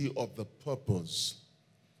reality of the purpose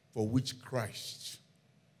for which Christ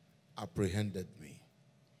apprehended me.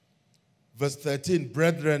 Verse 13,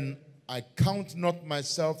 brethren, I count not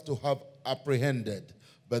myself to have apprehended,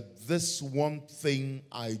 but this one thing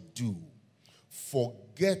I do,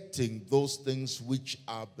 forgetting those things which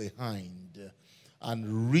are behind,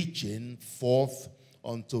 and reaching forth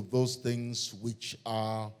unto those things which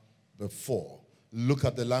are before. Look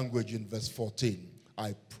at the language in verse 14.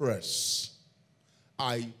 I press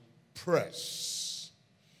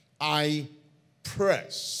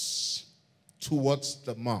towards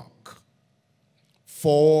the mark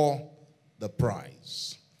for the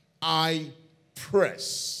prize. I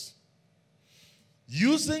press.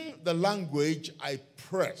 Using the language I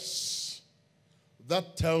press,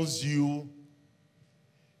 that tells you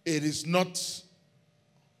it is not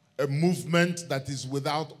a movement that is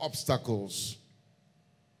without obstacles.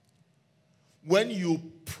 When you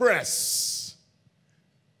press,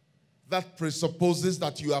 that presupposes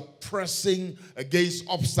that you are pressing against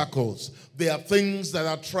obstacles. There are things that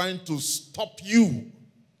are trying to stop you,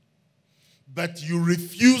 but you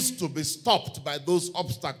refuse to be stopped by those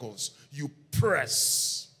obstacles. You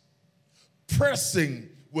press. Pressing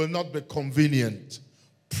will not be convenient.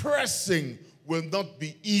 Pressing will not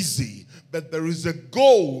be easy, but there is a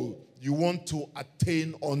goal you want to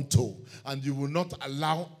attain onto, and you will not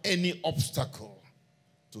allow any obstacle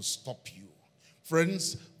to stop you.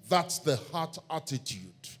 Friends, that's the heart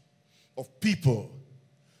attitude of people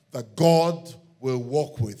that God will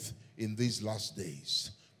walk with in these last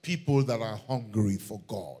days. People that are hungry for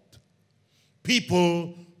God.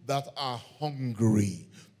 People that are hungry.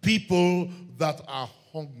 People that are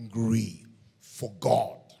hungry for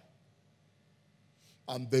God.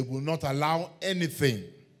 And they will not allow anything.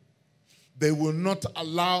 They will not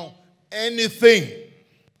allow anything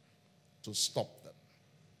to stop them.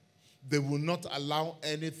 They will not allow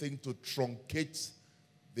anything to truncate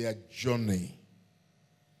their journey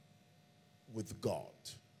with God.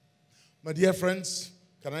 My dear friends,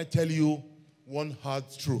 can I tell you one hard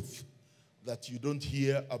truth that you don't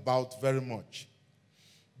hear about very much?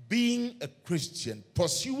 Being a Christian,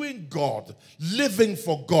 pursuing God, living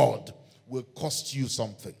for God will cost you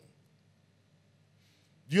something.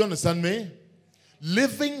 Do you understand me?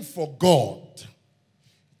 Living for God,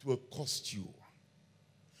 it will cost you.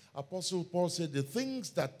 Apostle Paul said, the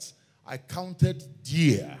things that I counted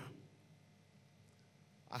dear,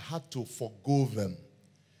 I had to forgo them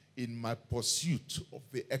in my pursuit of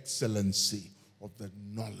the excellency of the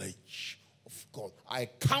knowledge of God. I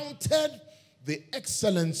counted the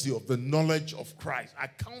excellency of the knowledge of Christ. I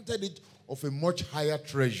counted it of a much higher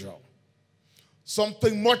treasure.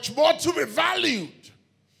 Something much more to be valued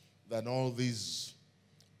than all these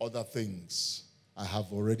other things I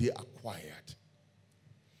have already acquired.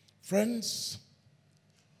 Friends,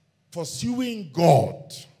 pursuing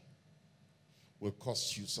God will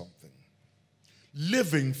cost you something.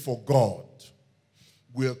 Living for God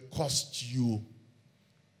will cost you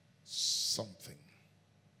something.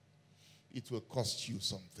 It will cost you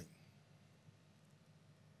something.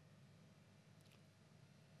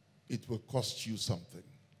 It will cost you something.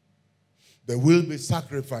 There will be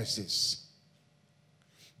sacrifices.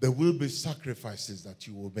 There will be sacrifices that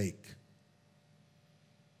you will make.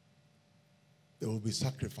 There will be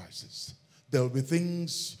sacrifices. There will be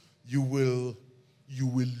things you will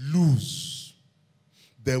lose.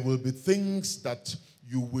 There will be things that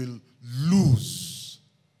you will lose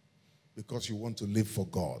because you want to live for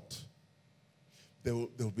God. There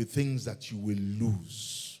will be things that you will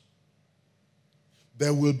lose.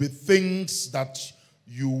 There will be things that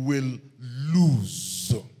you will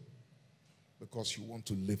lose because you want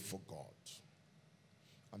to live for God.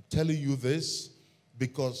 I'm telling you this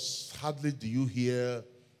because hardly do you hear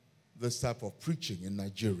this type of preaching in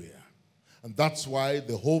Nigeria. And that's why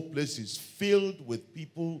the whole place is filled with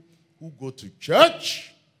people who go to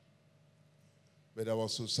church, but our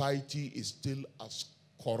society is still as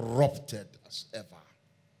corrupted as ever.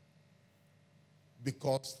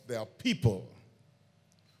 Because there are people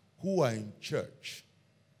who are in church,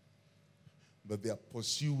 but they are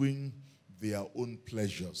pursuing their own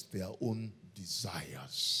pleasures, their own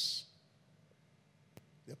desires.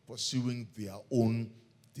 They're pursuing their own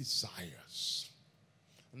desires.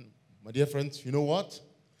 And my dear friends, you know what?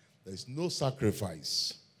 There is no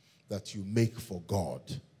sacrifice that you make for God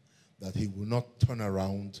that He will not turn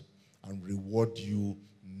around and reward you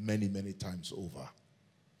many, many times over.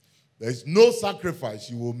 There is no sacrifice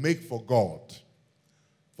you will make for God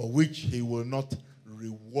for which He will not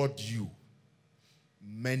reward you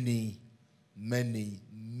many, many,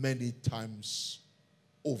 many times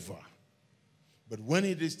over. But when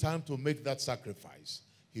it is time to make that sacrifice,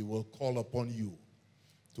 He will call upon you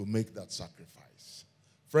to make that sacrifice.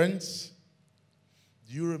 Friends,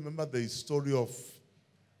 do you remember the story of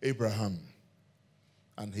Abraham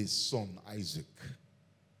and his son Isaac?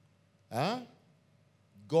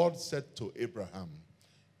 God said to Abraham,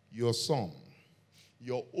 your son,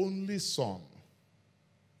 your only son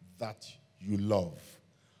that you love.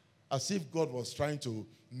 As if God was trying to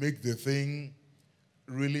make the thing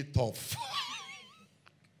really tough.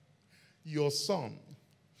 Your son,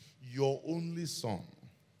 your only son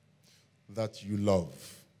that you love.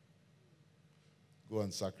 Go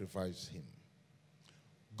and sacrifice him.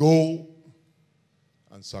 Go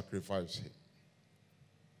and sacrifice him.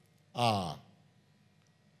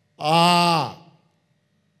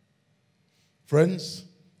 Friends,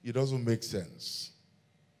 it doesn't make sense.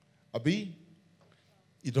 Abi,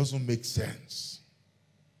 it doesn't make sense.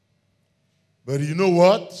 But you know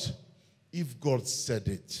what? If God said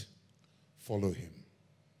it, follow him.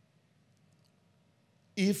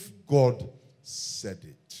 If God said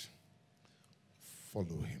it,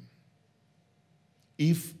 follow him.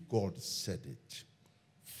 If God said it,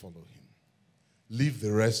 follow him. Leave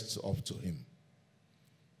the rest up to him.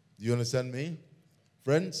 Do you understand me?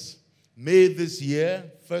 Friends, May this year,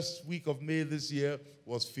 first week of May this year,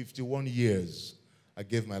 was 51 years I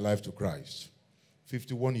gave my life to Christ.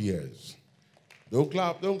 51 years. Don't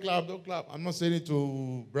clap, don't clap, don't clap. I'm not saying it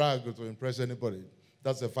to brag or to impress anybody.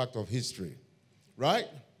 That's a fact of history. Right?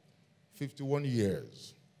 51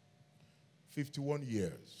 years. 51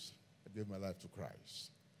 years I gave my life to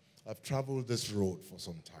Christ. I've traveled this road for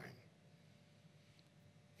some time.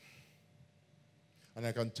 And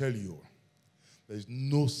I can tell you, there's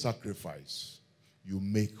no sacrifice you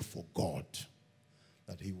make for God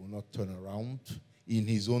that he will not turn around in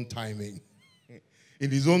his own timing.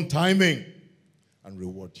 In his own timing, and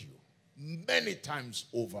reward you. Many times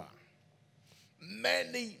over.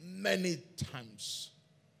 Many, many times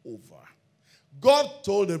over. God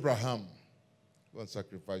told Abraham, go and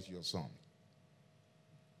sacrifice your son.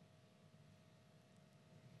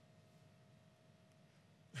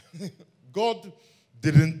 God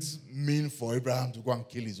didn't mean for Abraham to go and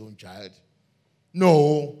kill his own child.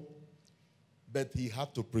 No. But he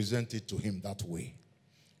had to present it to him that way.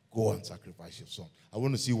 Go and sacrifice your son. I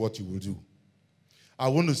want to see what you will do. I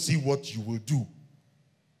want to see what you will do.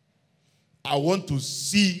 I want to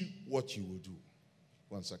see what you will do.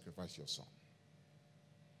 Go and sacrifice your son.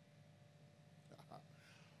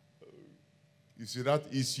 You see, that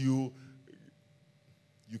issue,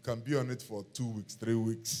 you can be on it for 2 weeks, 3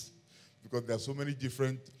 weeks. Because there are so many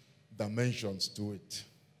different dimensions to it.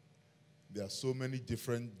 There are so many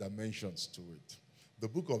different dimensions to it. The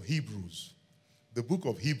book of Hebrews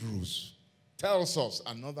tells us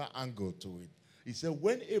another angle to it. He said,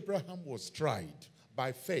 when Abraham was tried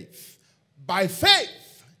by faith,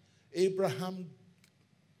 Abraham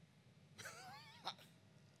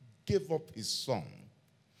gave up his son,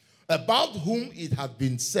 about whom it had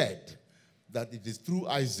been said that it is through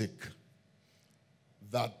Isaac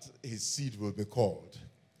that his seed will be called.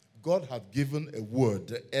 God had given a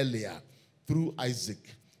word earlier, through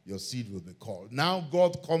Isaac, your seed will be called. Now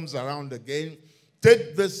God comes around again,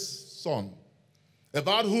 take this son,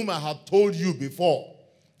 about whom I had told you before,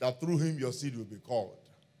 that through him your seed will be called.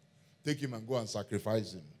 Take him and go and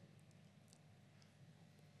sacrifice him.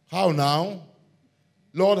 How now?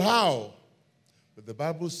 Lord, how? But the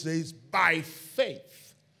Bible says, by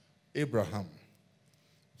faith, Abraham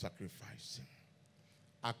sacrificed him,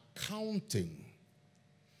 accounting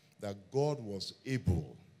that God was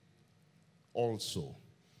able also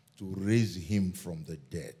to raise him from the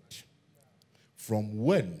dead, from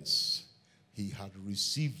whence he had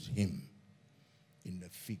received him in the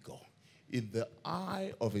figure. In the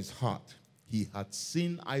eye of his heart, he had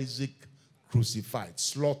seen Isaac crucified,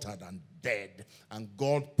 slaughtered, and dead, and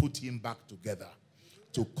God put him back together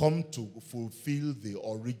to come to fulfill the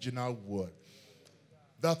original word.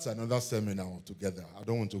 That's another seminar altogether. I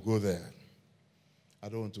don't want to go there. I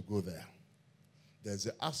don't want to go there. There's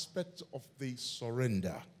the aspect of the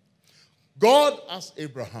surrender. God asked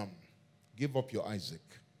Abraham, give up your Isaac.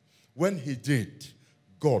 When he did,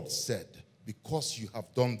 God said, because you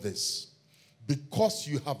have done this,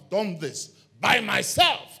 by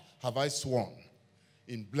myself have I sworn.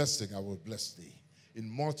 In blessing I will bless thee. In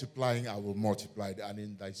multiplying I will multiply thee. And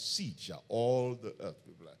in thy seed shall all the earth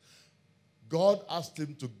be blessed. God asked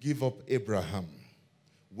him to give up Abraham.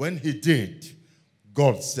 When he did,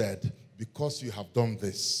 God said, because you have done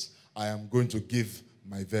this, I am going to give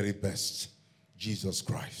my very best, Jesus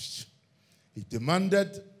Christ. He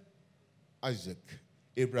demanded Isaac,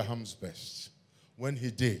 Abraham's best. When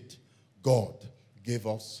he did, God gave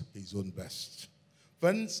us his own best.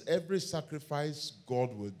 Friends, every sacrifice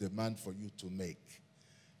God will demand for you to make,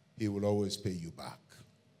 he will always pay you back.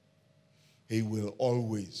 He will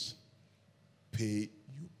always pay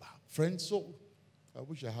you back. Friends, so I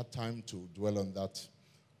wish I had time to dwell on that.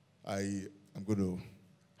 I'm going to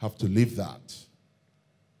have to leave that.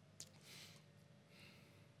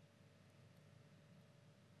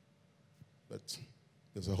 But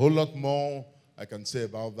there's a whole lot more I can say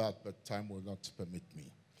about that, but time will not permit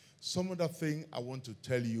me. Some other thing I want to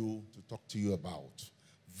tell you, to talk to you about,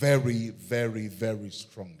 very, very, very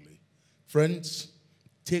strongly. Friends,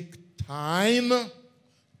 take time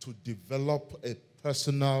to develop a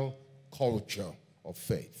personal culture of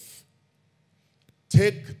faith.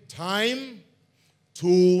 Take time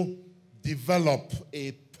to develop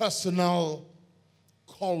a personal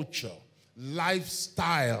culture,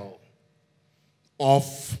 lifestyle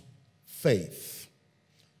of faith.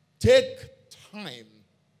 Take time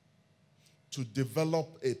to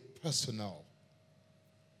develop a personal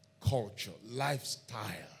culture,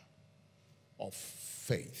 lifestyle of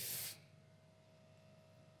faith.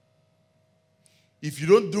 If you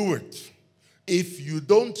don't do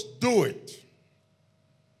it,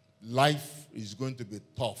 life is going to be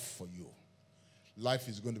tough for you. Life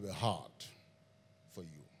is going to be hard for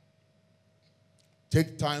you.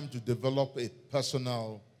 Take time to develop a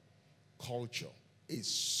personal culture, a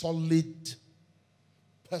solid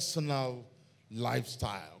personal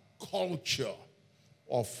lifestyle, culture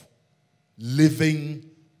of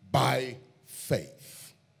living by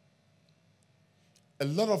faith. A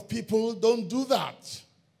lot of people don't do that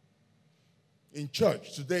in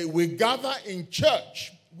church today. We gather in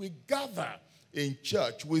church.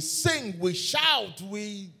 We sing, we shout,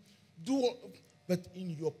 we do. But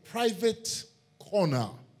in your private corner,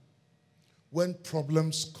 when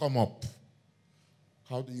problems come up,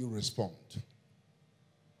 how do you respond?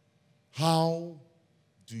 How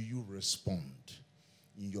do you respond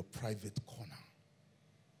in your private corner?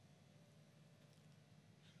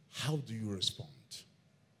 How do you respond?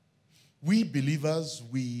 We believers,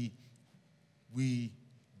 we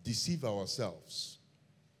deceive ourselves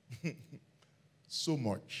so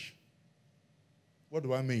much. What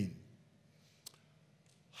do I mean?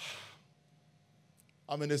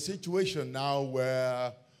 I'm in a situation now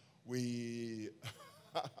where we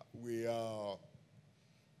are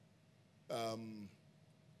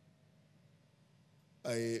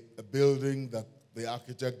a building that the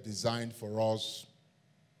architect designed for us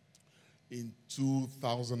in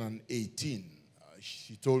 2018.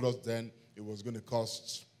 She told us then it was going to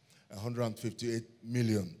cost 158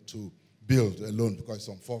 million to build alone because it's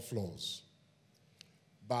on 4 floors.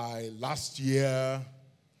 By last year,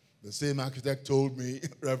 the same architect told me,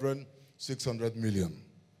 Reverend, 600 million.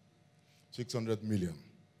 600 million.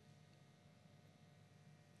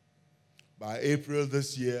 By April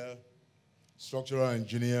this year, structural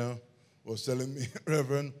engineer was telling me,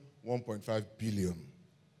 Reverend, 1.5 billion.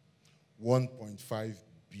 1.5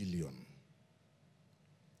 billion.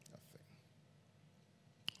 Nothing.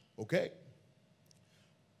 Okay.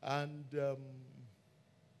 And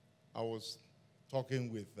I was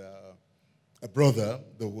talking with a brother,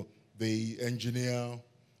 the engineer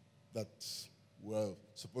that we're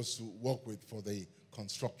supposed to work with for the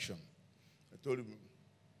construction. I told him,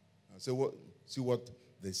 I said, see what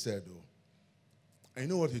they said, though. And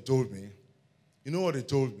you know what he told me? You know what he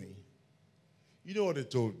told me? You know what he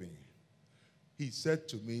told me? He said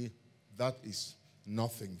to me, that is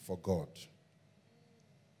nothing for God.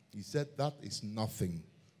 He said, that is nothing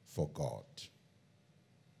for God.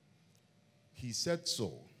 He said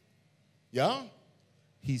so. Yeah?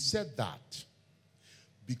 He said that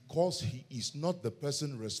because he is not the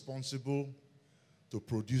person responsible to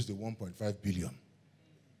produce the 1.5 billion.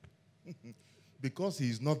 Because he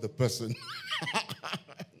is not the person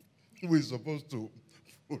who is supposed to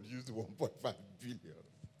produce the 1.5 billion.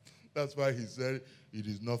 That's why he said it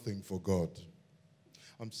is nothing for God.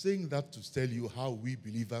 I'm saying that to tell you how we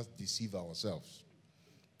believers deceive ourselves,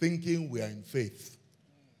 thinking we are in faith.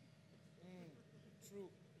 True.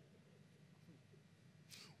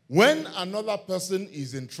 When another person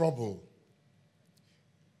is in trouble,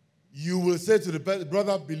 you will say to the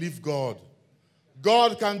brother, believe God.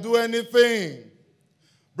 God can do anything.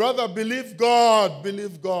 Brother, believe God.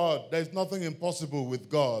 Believe God. There's nothing impossible with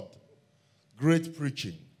God. Great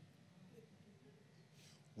preaching.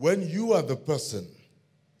 When you are the person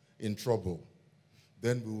in trouble,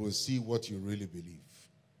 then we will see what you really believe.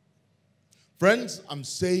 Friends, I'm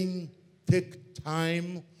saying take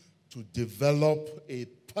time to develop a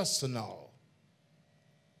personal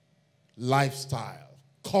lifestyle,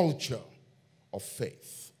 culture of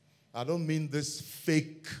faith. I don't mean this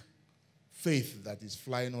fake faith that is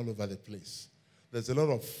flying all over the place. There's a lot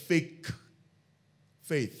of fake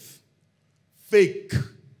faith. Fake.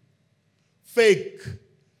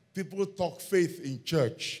 People talk faith in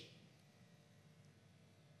church.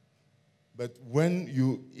 But when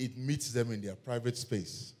it meets them in their private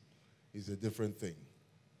space, it's a different thing.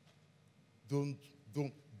 Don't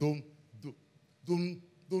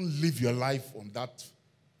live your life on that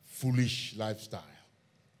foolish lifestyle.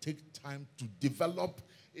 Take time to develop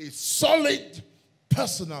a solid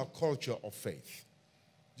personal culture of faith.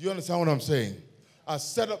 Do you understand what I'm saying? I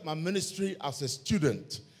set up my ministry as a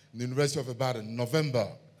student in the University of Ibadan, November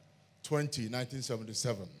 20,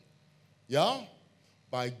 1977. Yeah?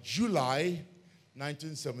 By July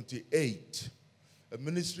 1978, a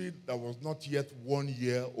ministry that was not yet 1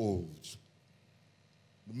 year old.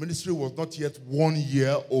 The ministry was not yet 1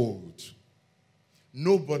 year old.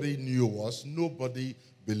 Nobody knew us. Nobody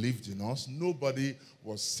believed in us. Nobody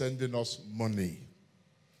was sending us money.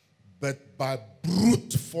 But by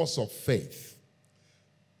brute force of faith,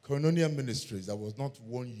 Koinonia Ministries, that was not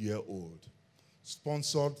 1 year old,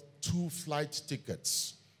 sponsored 2 flight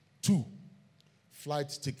tickets. 2 flight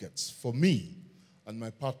tickets for me and my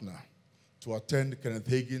partner to attend Kenneth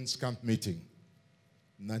Hagin's camp meeting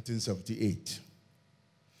in 1978.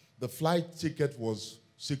 The flight ticket was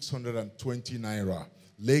 620 naira.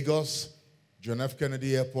 Lagos, John F.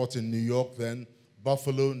 Kennedy Airport in New York, then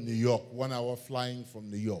Buffalo, New York, 1 hour flying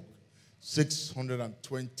from New York.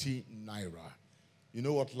 620 naira. You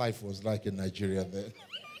know what life was like in Nigeria then?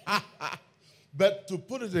 But to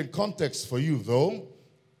put it in context for you, though,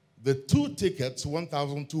 the 2 tickets,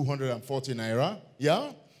 1,240 naira,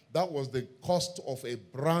 yeah, that was the cost of a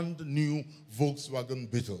brand new Volkswagen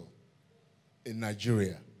Beetle in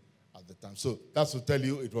Nigeria at the time. So that's to tell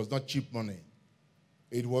you it was not cheap money.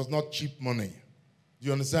 It was not cheap money. Do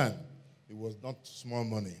you understand? It was not small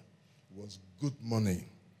money. It was good money.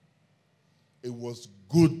 It was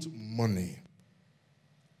good money.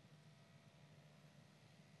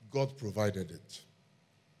 God provided it.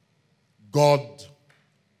 God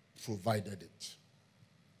provided it.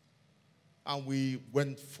 And we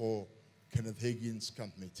went for Kenneth Hagin's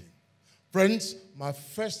camp meeting. Friends, my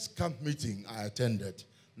first camp meeting I attended,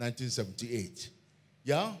 1978.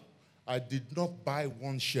 Yeah? I did not buy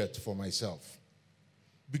 1 shirt for myself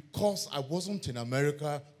because I wasn't in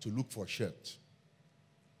America to look for a shirt.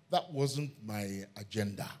 That wasn't my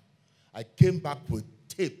agenda. I came back with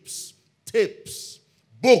tips,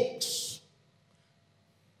 books.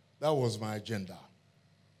 That was my agenda.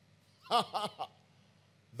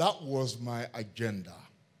 That was my agenda.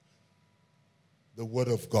 The Word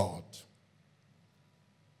of God.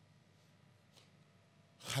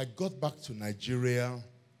 I got back to Nigeria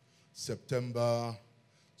September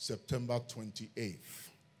 28th.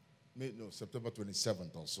 No, September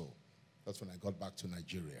 27th or so. That's when I got back to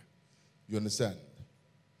Nigeria. You understand?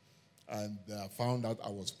 And I found out I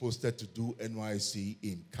was posted to do NYC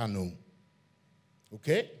in Kano.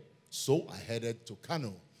 Okay? So I headed to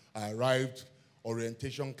Kano. I arrived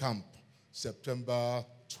orientation camp September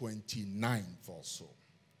 29th or so.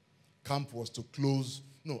 Camp was to close,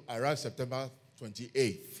 no, I arrived September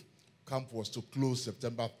 28th. Camp was to close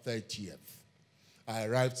September 30th. I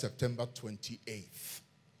arrived September 28th.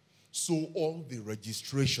 So all the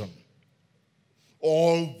registration,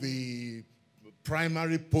 all the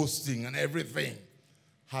primary posting and everything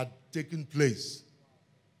had taken place.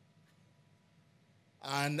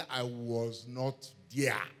 And I was not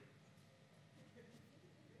there.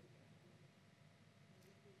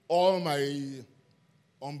 All my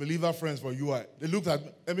unbeliever friends for UI, they looked at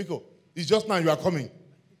me, Emiko, it's just now you are coming.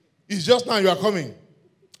 It's just now you are coming.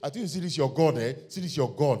 I think you see this your God, eh? See this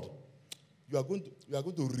your God. You are going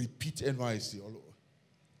to repeat NYC all over.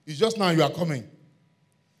 It's just now you are coming.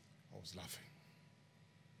 I was laughing.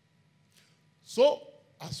 So,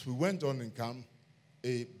 as we went on in camp,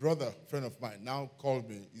 a brother, friend of mine, now called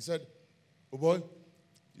me. He said, oh boy,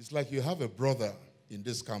 it's like you have a brother in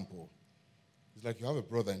this camp. Oh. It's like you have a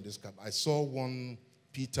brother in this camp. I saw one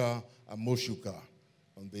Peter Amotsuka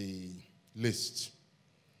on the list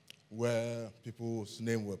where people's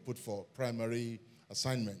names were put for primary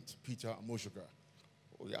assignment. Peter Amotsuka.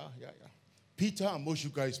 Oh, yeah. Peter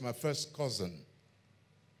Amotsuka is my first cousin.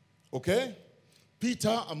 Okay?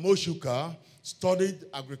 Peter Amotsuka studied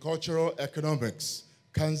agricultural economics,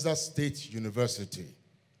 Kansas State University.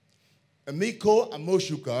 Emiko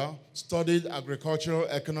Amotsuka studied agricultural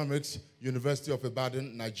economics, University of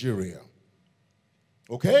Ibadan, Nigeria.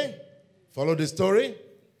 Okay? Follow the story?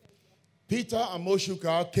 Peter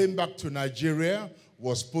Amotsuka came back to Nigeria,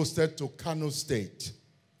 was posted to Kano State.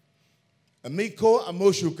 Emiko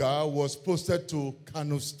Amotsuka was posted to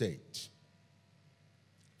Kano State.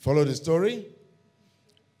 Follow the story?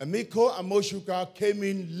 Emiko Amotsuka came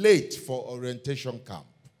in late for orientation camp,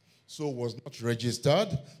 so was not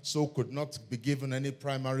registered, so could not be given any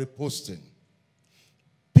primary posting.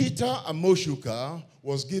 Peter Amotsuka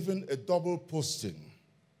was given a double posting.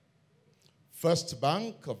 First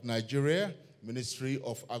Bank of Nigeria, Ministry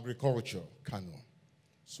of Agriculture, Kano.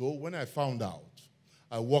 So when I found out,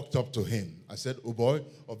 I walked up to him. I said, oh boy,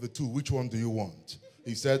 of the two, which one do you want?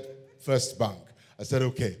 He said, First Bank. I said,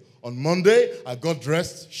 okay. On Monday, I got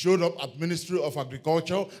dressed, showed up at Ministry of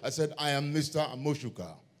Agriculture. I said, I am Mr.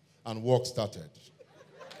 Amotsuka. And work started.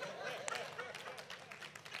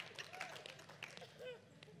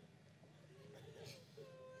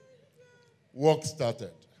 Work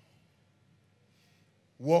started.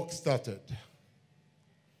 Work started.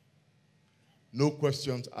 No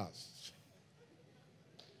questions asked.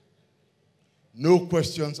 No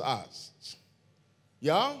questions asked.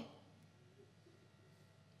 Yeah?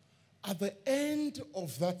 At the end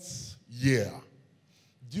of that year,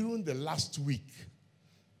 during the last week,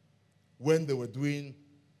 when they were doing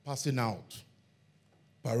passing out,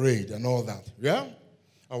 parade and all that, yeah?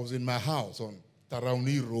 I was in my house on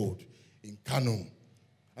Tarauni Road in Kano,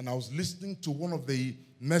 and I was listening to one of the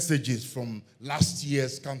messages from last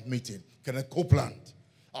year's camp meeting, Kenneth Copeland.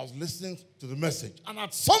 I was listening to the message, and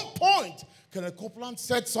at some point, Kenneth Copeland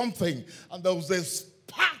said something, and there was a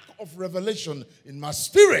spark of revelation in my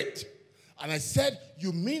spirit. And I said,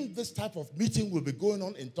 you mean this type of meeting will be going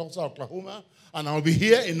on in Tulsa, Oklahoma, and I'll be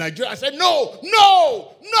here in Nigeria? I said, no,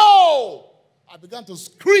 no, no. I began to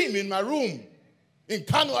scream in my room. In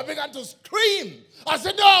Kano, I began to scream. I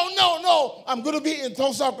said, no, no, no. I'm going to be in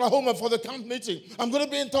Tulsa, Oklahoma for the camp meeting. I'm going to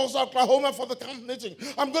be in Tulsa, Oklahoma for the camp meeting.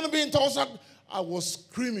 I'm going to be in Tulsa. I was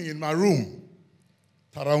screaming in my room.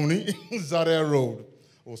 Tarauni, Zaria Road.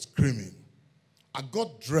 I was screaming. I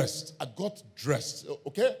got dressed,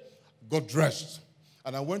 okay? Got dressed.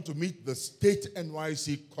 And I went to meet the state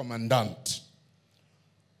NYC commandant.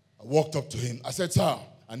 I walked up to him. I said, sir,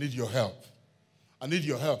 I need your help. I need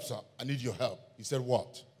your help, sir. I need your help. He said,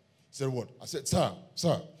 what? He said, what? I said, sir,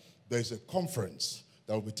 there is a conference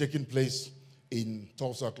that will be taking place in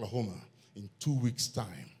Tulsa, Oklahoma in 2 weeks'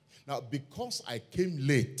 time. Now, because I came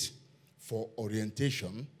late for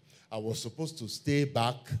orientation, I was supposed to stay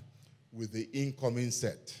back with the incoming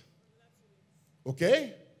set.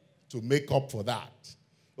 Okay? To make up for that.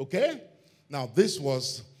 Okay? Now, this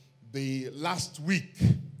was the last week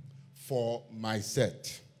for my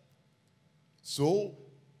set. So,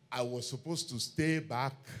 I was supposed to stay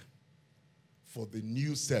back for the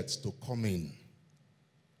new sets to come in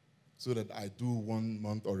so that I do 1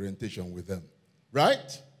 month orientation with them.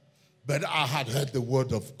 Right? But I had heard the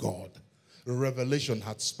word of God. The revelation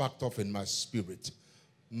had sparked off in my spirit.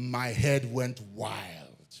 My head went wild.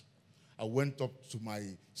 I went up to my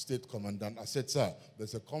state commandant. I said, sir,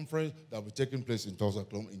 there's a conference that will be taking place in Tulsa,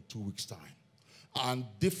 Oklahoma in 2 weeks' time. And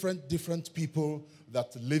different people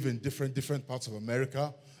that live in different parts of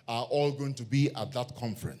America are all going to be at that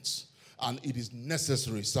conference. And it is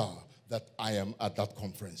necessary, sir, that I am at that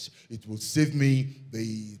conference. It will save me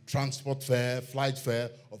the transport fare, flight fare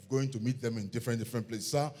of going to meet them in different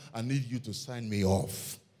places. Sir, I need you to sign me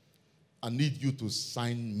off. I need you to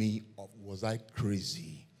sign me off. Was I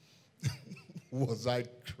crazy? Was I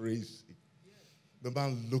crazy? The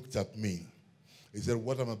man looked at me. He said,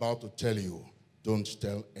 what I'm about to tell you, don't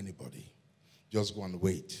tell anybody. Just go and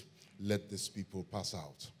wait. Let these people pass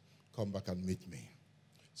out. Come back and meet me.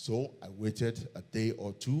 So I waited a day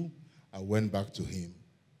or two. I went back to him.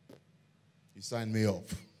 He signed me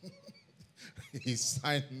off. He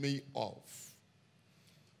signed me off.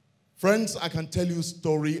 Friends, I can tell you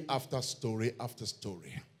story after story after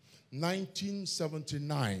story.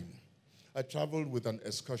 1979, I traveled with an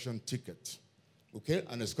excursion ticket. Okay?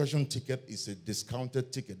 An excursion ticket is a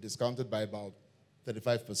discounted ticket, discounted by about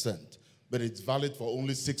 35%. But it's valid for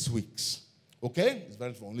only 6 weeks. Okay? It's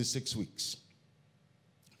valid for only 6 weeks.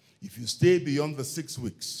 If you stay beyond the 6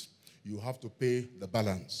 weeks, you have to pay the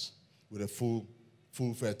balance with a full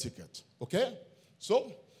fare ticket. Okay?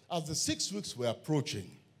 So, as the 6 weeks were approaching,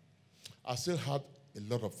 I still had a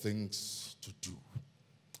lot of things to do.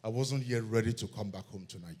 I wasn't yet ready to come back home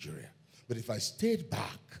to Nigeria. But if I stayed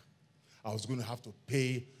back, I was going to have to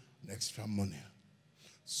pay an extra money.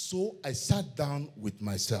 So I sat down with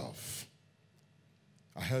myself.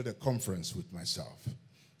 I held a conference with myself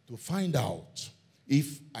to find out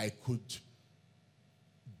if I could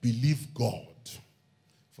believe God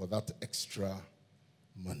for that extra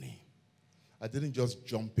money. I didn't just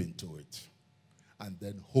jump into it and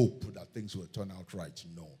then hope that things will turn out right.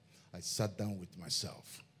 No, I sat down with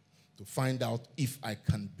myself to find out if I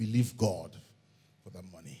can believe God for the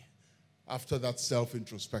money. After that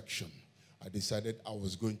self-introspection, I decided I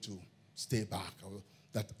was going to stay back,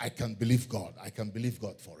 that I can believe God. I can believe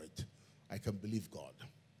God for it. I can believe God.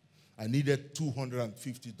 I needed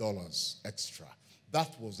 $250 extra.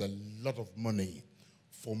 That was a lot of money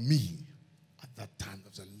for me. At that time,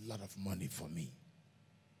 that was a lot of money for me.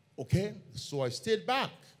 Okay? So I stayed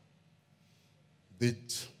back.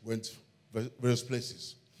 Went various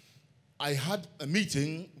places. I had a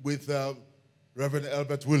meeting with Reverend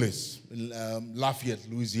Albert Willis in Lafayette,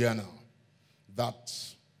 Louisiana. That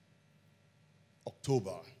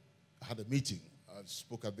October, I had a meeting. I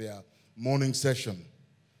spoke at their morning session,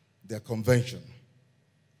 their convention.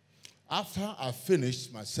 After I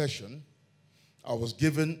finished my session, I was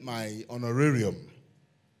given my honorarium.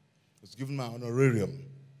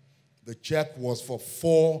 The check was for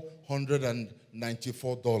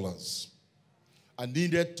 $494. I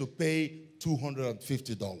needed to pay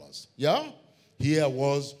 $250. Yeah? Here I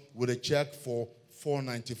was with a check for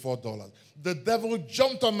 $494. The devil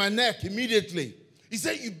jumped on my neck immediately. He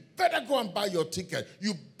said, you better go and buy your ticket.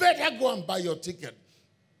 You better go and buy your ticket.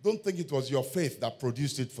 Don't think it was your faith that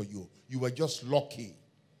produced it for you. You were just lucky.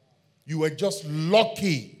 You were just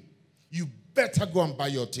lucky. You better go and buy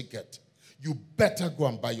your ticket. You better go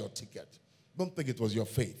and buy your ticket. Don't think it was your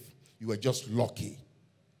faith. You were just lucky.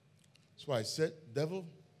 So I said, devil,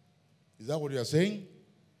 is that what you're saying?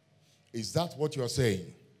 Is that what you're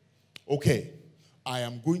saying? Okay, I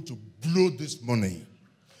am going to blow this money.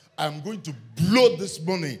 I'm going to blow this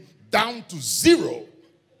money down to zero.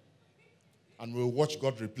 And we'll watch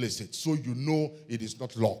God replace it. So you know it is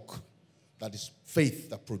not luck. That is faith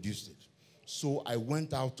that produced it. So I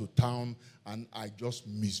went out to town and I just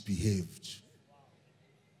misbehaved.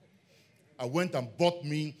 I went and bought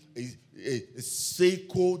me a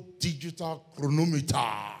Seiko digital chronometer.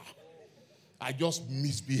 I just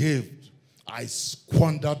misbehaved. I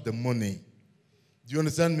squandered the money. Do you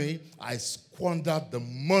understand me? I squandered the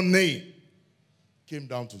money. Came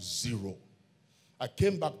down to zero. I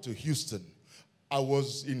came back to Houston. I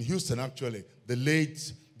was in Houston, actually. The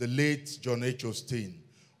late John H. Osteen.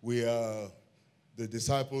 We are the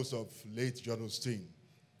disciples of late John Osteen.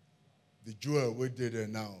 The jewel we did there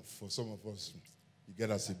now, for some of us, you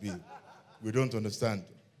get us a bill. We don't understand.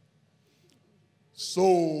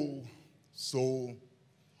 So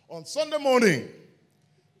on Sunday morning,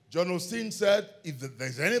 John Osteen said, if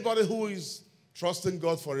there's anybody who is trusting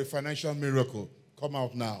God for a financial miracle, come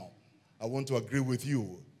out now. I want to agree with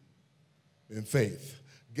you in faith.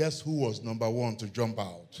 Guess who was number one to jump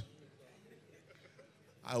out?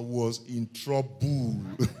 I was in trouble.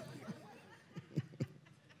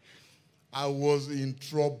 I was in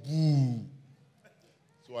trouble.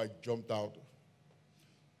 So I jumped out.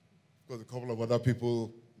 Because a couple of other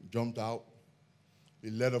people jumped out. He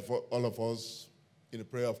led all of us in a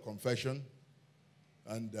prayer of confession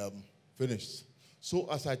and finished. So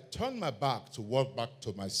as I turned my back to walk back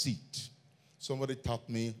to my seat, somebody tapped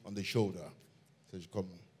me on the shoulder. Said, come.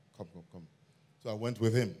 So I went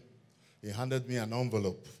with him. He handed me an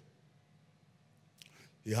envelope.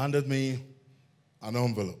 As he handed me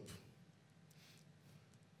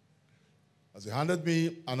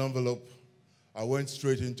an envelope, I went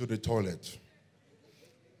straight into the toilet.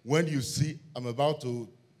 When you see, I'm about to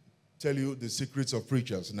tell you the secrets of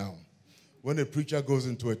preachers now. When a preacher goes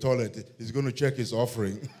into a toilet, he's going to check his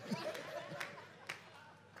offering.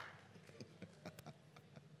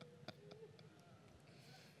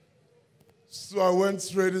 So I went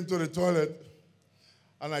straight into the toilet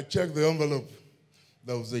and I checked the envelope.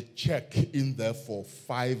 There was a check in there for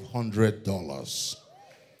 $500.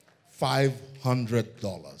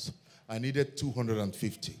 $500. I needed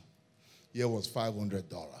 $250. Here was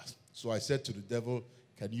 $500. So I said to the devil,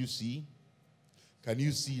 can you see? Can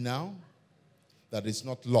you see now that it's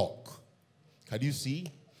not luck? Can you see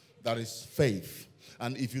that it's faith?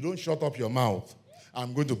 And if you don't shut up your mouth,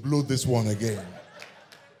 I'm going to blow this one again.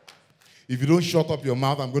 If you don't shut up your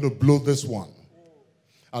mouth, I'm going to blow this one.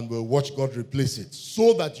 And we'll watch God replace it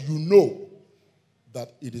so that you know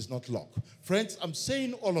that it is not luck. Friends, I'm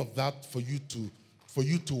saying all of that for you to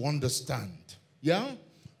understand. Yeah?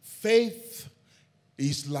 Faith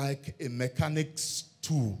is like a mechanic's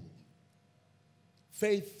tool.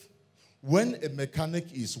 Faith, when a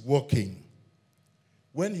mechanic is working,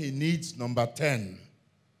 when he needs number 10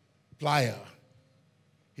 plier,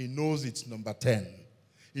 he knows it's number 10.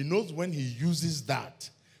 He knows when he uses that,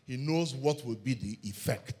 he knows what will be the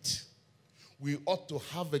effect. We ought to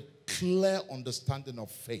have a clear understanding of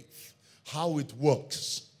faith, how it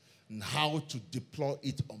works, and how to deploy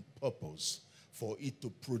it on purpose for it to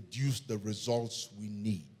produce the results we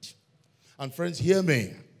need. And friends, hear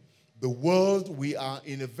me. The world, we are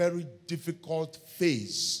in a very difficult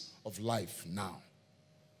phase of life now.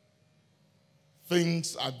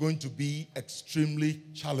 Things are going to be extremely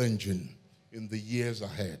challenging in the years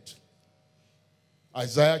ahead.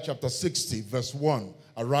 Isaiah chapter 60, verse 1,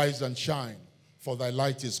 arise and shine, for thy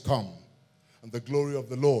light is come, and the glory of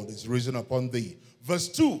the Lord is risen upon thee. Verse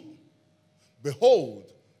 2,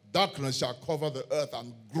 behold, darkness shall cover the earth,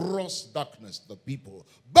 and gross darkness the people.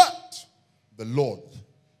 But the Lord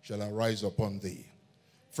shall arise upon thee.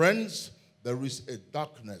 Friends, there is a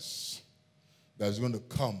darkness that is going to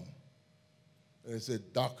come. There is a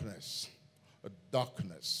darkness.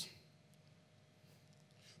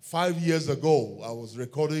 5 years ago, I was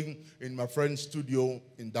recording in my friend's studio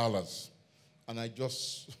in Dallas. And I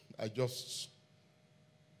just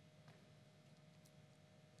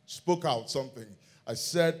spoke out something. I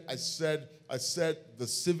said, the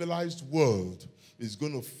civilized world is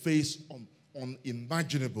going to face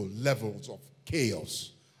unimaginable levels of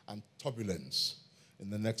chaos and turbulence in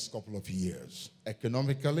the next couple of years,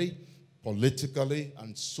 economically, politically,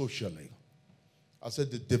 and socially. I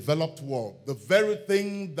said the developed world, the very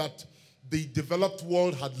thing that the developed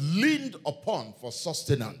world had leaned upon for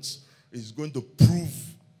sustenance, is going to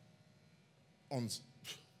prove on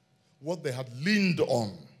what they had leaned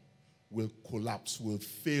on will collapse, will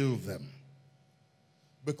fail them.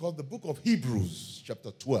 Because the book of Hebrews,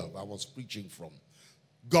 chapter 12, I was preaching from,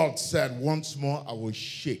 God said, once more I will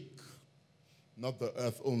shake, not the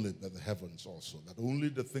earth only, but the heavens also, that only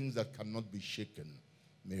the things that cannot be shaken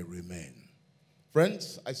may remain.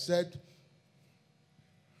 Friends, I said,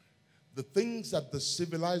 the things that the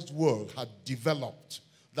civilized world had developed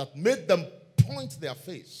that made them point their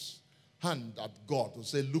hand at God to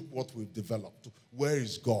say, look what we've developed. Where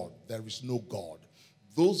is God? There is no God.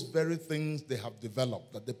 Those very things they have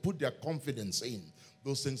developed, that they put their confidence in,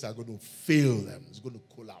 those things are going to fail them. It's going to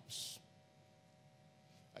collapse.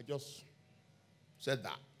 I just said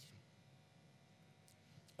that.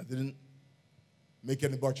 I didn't make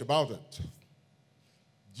any much about it.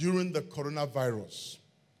 During the coronavirus,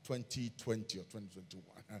 2020 or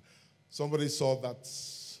 2021, somebody saw that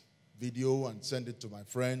video and sent it to my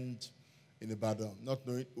friend in Ibadan. Not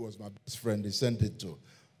knowing it was my best friend, he sent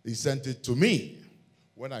it to me.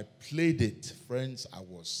 When I played it, friends, I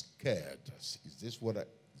was scared. Is this what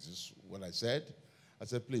I said? I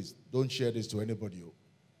said, please, don't share this to anybody.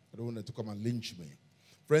 I don't want them to come and lynch me.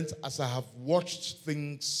 Friends, as I have watched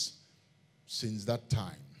things since that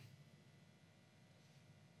time,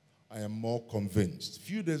 I am more convinced. A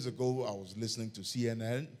few days ago, I was listening to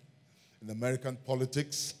CNN in American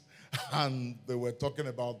politics, and they were talking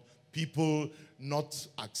about people not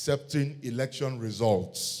accepting election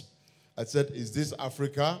results. I said, is this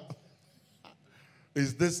Africa?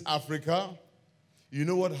 Is this Africa? You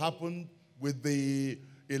know what happened with the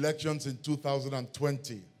elections in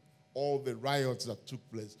 2020? All the riots that took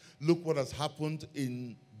place. Look what has happened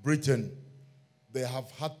in Britain. They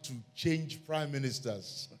have had to change prime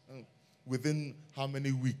ministers within how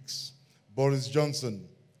many weeks? Boris Johnson,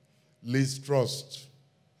 Liz Truss,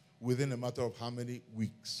 within a matter of how many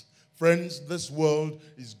weeks? Friends, this world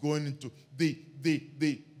is going into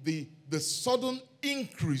the sudden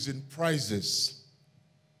increase in prices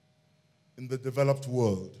in the developed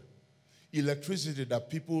world. Electricity that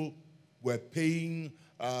people were paying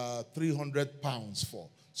 300 pounds for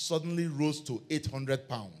suddenly rose to 800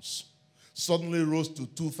 pounds. Suddenly rose to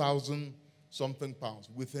 2,000 something pounds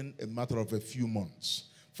within a matter of a few months.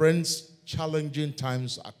 Friends, challenging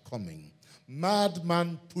times are coming.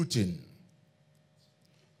 Madman Putin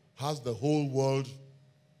has the whole world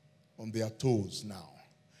on their toes now.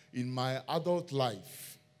 In my adult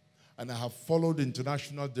life, and I have followed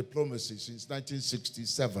international diplomacy since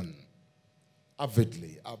 1967,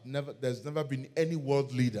 avidly. There's never been any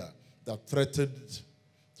world leader that threatened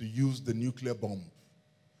to use the nuclear bomb.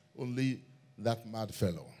 Only that mad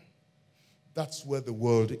fellow. That's where the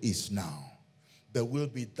world is now. There will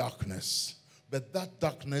be darkness, but that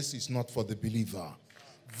darkness is not for the believer.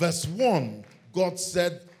 Verse 1, God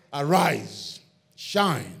said, arise,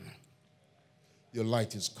 shine, your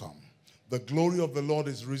light is come. The glory of the Lord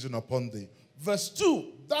is risen upon thee. Verse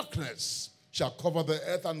 2, darkness shall cover the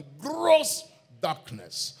earth and gross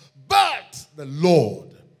darkness, but the Lord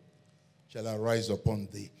shall arise upon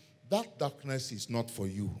thee. That darkness is not for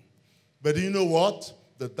you. But you know what?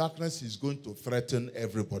 The darkness is going to threaten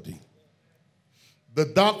everybody. The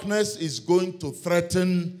darkness is going to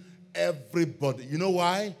threaten everybody. You know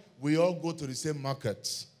why? We all go to the same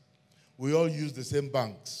markets. We all use the same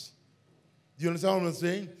banks. Do you understand what I'm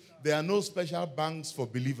saying? There are no special banks for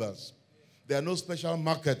believers. There are no special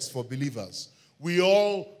markets for believers. We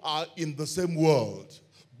all are in the same world.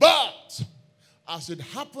 But as it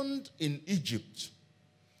happened in Egypt,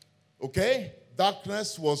 okay,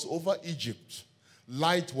 darkness was over Egypt.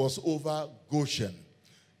 Light was over Goshen.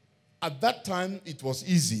 At that time, it was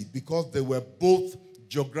easy because they were both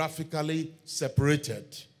geographically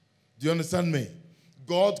separated. Do you understand me?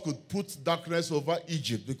 God could put darkness over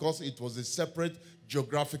Egypt because it was a separate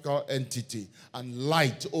geographical entity, and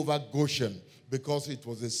light over Goshen because it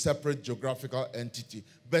was a separate geographical entity.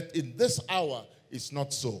 But in this hour, it's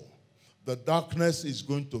not so. The darkness is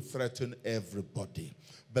going to threaten everybody.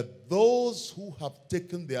 But those who have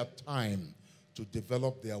taken their time to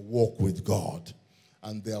develop their walk with God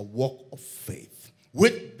and their walk of faith,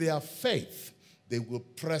 with their faith, they will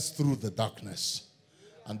press through the darkness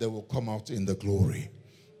and they will come out in the glory.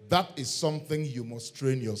 That is something you must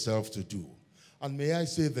train yourself to do. And may I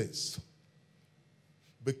say this,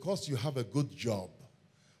 because you have a good job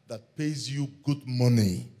that pays you good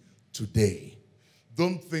money today,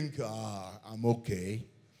 don't think, I'm okay.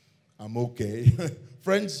 I'm okay.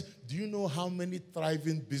 Friends, do you know how many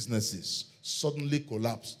thriving businesses suddenly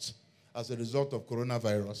collapsed as a result of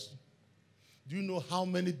coronavirus? Do you know how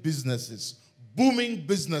many businesses, booming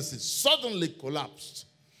businesses, suddenly collapsed?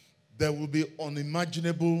 There will be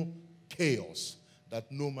unimaginable chaos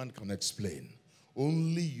that no man can explain.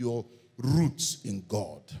 Only your roots in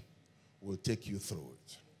God will take you through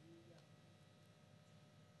it.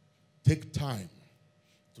 Take time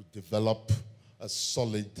to develop a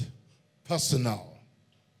solid personal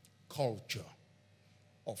culture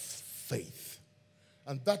of faith.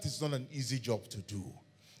 And that is not an easy job to do.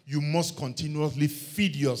 You must continuously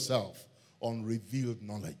feed yourself on revealed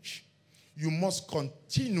knowledge. You must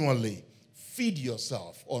continually feed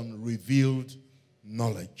yourself on revealed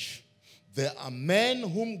knowledge. There are men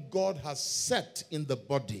whom God has set in the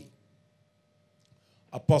body,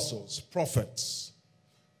 apostles, prophets,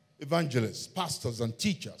 evangelists, pastors, and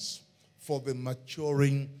teachers, for the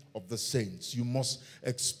maturing of the saints. You must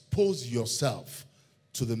expose yourself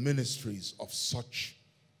to the ministries of such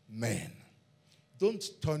men. Don't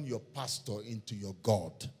turn your pastor into your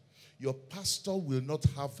God. Your pastor will not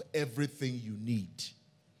have everything you need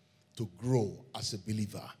to grow as a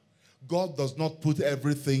believer. God does not put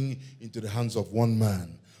everything into the hands of one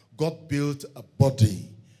man. God built a body.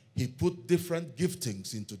 He put different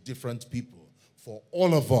giftings into different people for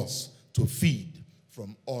all of us to feed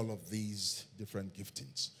from all of these different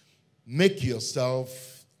giftings. Make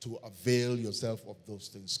yourself to avail yourself of those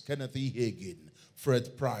things. Kenneth E. Hagin,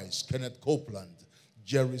 Fred Price, Kenneth Copeland,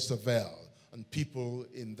 Jerry Savelle, and people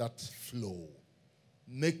in that flow.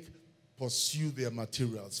 Pursue their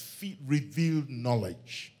materials. Feed revealed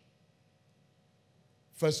knowledge.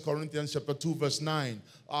 1 Corinthians chapter 2, verse 9.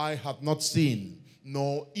 I have not seen,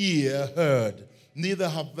 nor ear heard, neither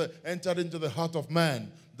have entered into the heart of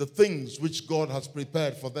man the things which God has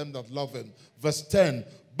prepared for them that love him. Verse 10.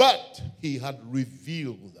 But he had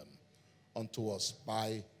revealed them unto us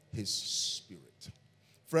by his Spirit.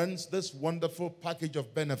 Friends, this wonderful package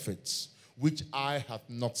of benefits which eye hath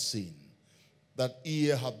not seen, that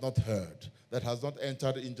ear hath not heard, that has not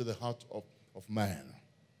entered into the heart of man.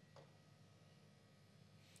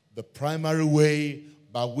 The primary way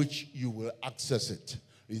by which you will access it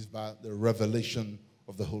is by the revelation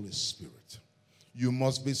of the Holy Spirit. You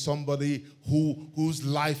must be somebody whose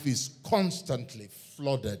life is constantly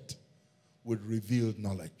flooded with revealed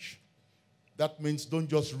knowledge. That means don't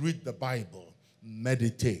just read the Bible,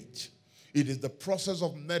 meditate. It is the process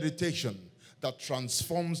of meditation that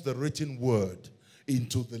transforms the written word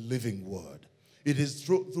into the living word. It is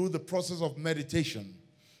through the process of meditation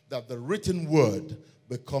that the written word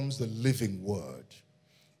becomes the living word.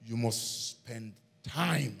 You must spend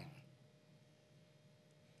time.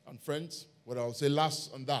 And friends, what I'll say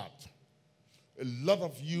last on that, a lot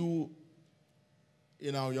of you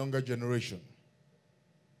in our younger generation,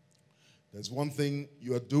 there's one thing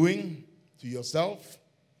you are doing to yourself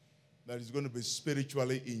that is going to be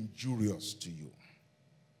spiritually injurious to you.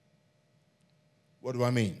 What do I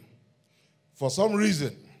mean? For some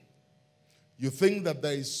reason, you think that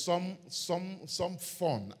there is some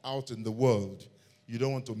fun out in the world you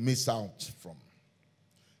don't want to miss out from.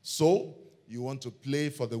 So, you want to play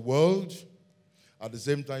for the world, at the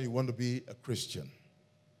same time you want to be a Christian.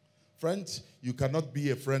 Friends, you cannot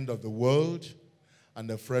be a friend of the world and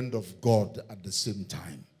a friend of God at the same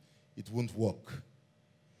time. It won't work.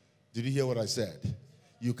 Did you hear what I said?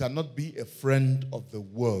 You cannot be a friend of the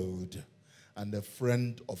world and a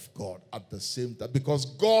friend of God at the same time. Because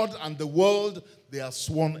God and the world, they are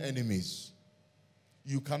sworn enemies.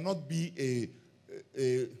 You cannot be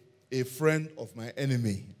a friend of my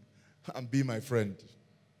enemy and be my friend.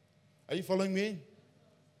 Are you following me?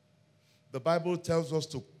 The Bible tells us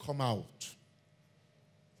to come out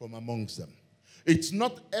from amongst them. It's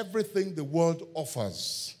not everything the world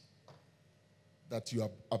offers that you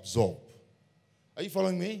absorb. Are you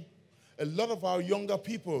following me? A lot of our younger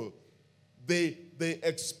people, they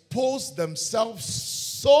expose themselves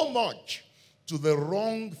so much to the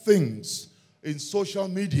wrong things in social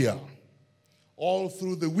media all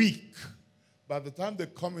through the week. By the time they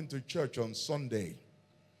come into church on Sunday,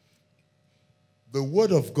 the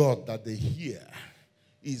word of God that they hear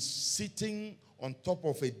is sitting on top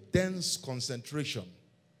of a dense concentration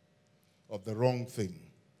of the wrong thing.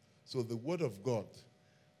 So the word of God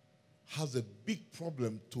has a big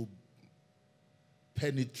problem to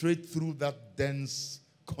penetrate through that dense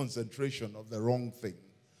concentration of the wrong thing.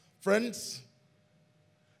 Friends,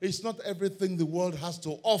 it's not everything the world has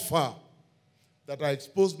to offer that I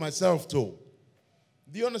expose myself to.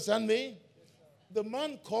 Do you understand me? The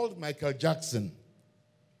man called Michael Jackson.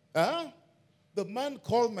 The man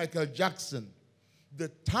called Michael Jackson. The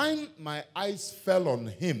time my eyes fell on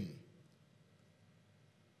him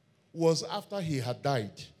was after he had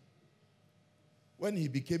died. When he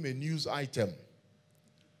became a news item.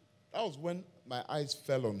 That was when my eyes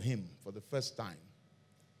fell on him for the first time.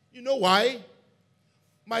 You know why?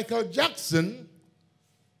 Michael Jackson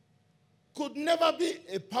could never be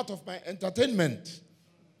a part of my entertainment.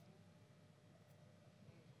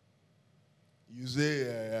 You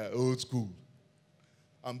say old school.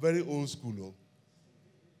 I'm very old school. Oh.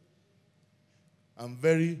 I'm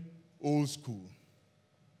very old school.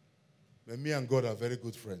 But me and God are very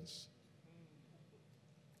good friends.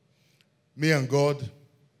 Me and God,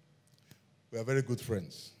 we are very good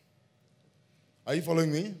friends. Are you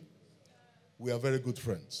following me? We are very good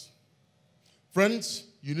friends. Friends,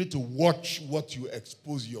 you need to watch what you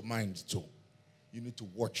expose your mind to. You need to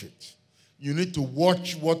watch it. You need to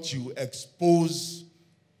watch what you expose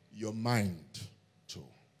your mind to.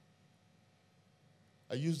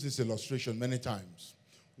 I use this illustration many times.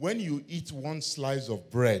 When you eat one slice of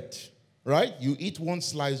bread, right? You eat one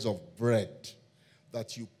slice of bread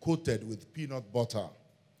that you coated with peanut butter,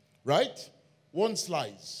 right? One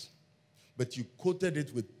slice, but you coated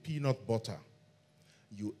it with peanut butter.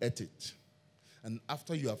 You ate it. And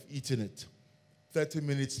after you have eaten it, 30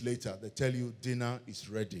 minutes later, they tell you dinner is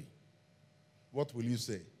ready. What will you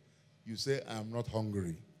say? You say, I am not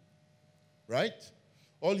hungry. Right?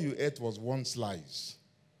 All you ate was one slice.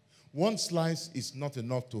 One slice is not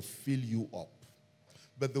enough to fill you up.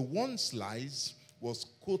 But the one slice was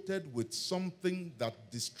coated with something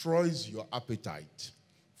that destroys your appetite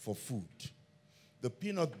for food. The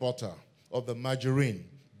peanut butter or the margarine,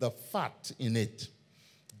 the fat in it,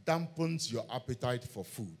 dampens your appetite for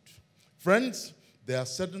food. Friends, there are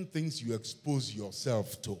certain things you expose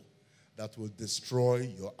yourself to that will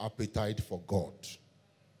destroy your appetite for God.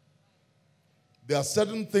 There are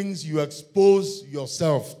certain things you expose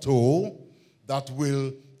yourself to that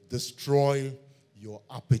will destroy your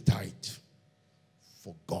appetite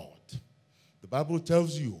for God. The Bible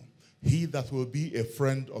tells you, he that will be a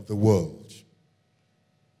friend of the world,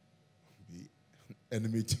 be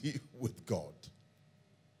enmity with God.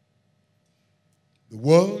 The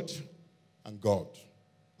world and God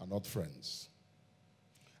are not friends.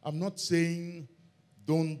 I'm not saying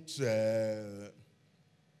don't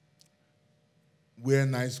wear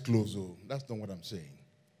nice clothes. Oh, that's not what I'm saying.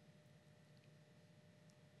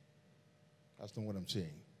 That's not what I'm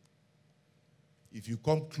saying. If you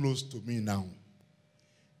come close to me now,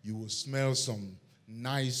 you will smell some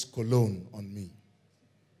nice cologne on me.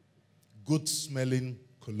 Good smelling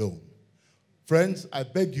cologne. Friends, I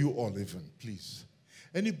beg you all even, please.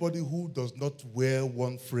 Anybody who does not wear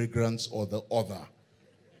one fragrance or the other,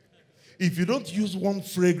 if you don't use one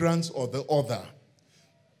fragrance or the other,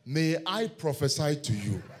 may I prophesy to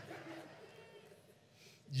you,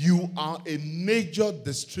 you are a major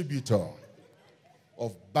distributor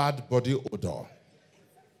of bad body odor.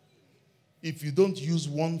 If you don't use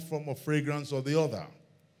one form of fragrance or the other.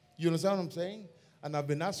 You understand what I'm saying? And I've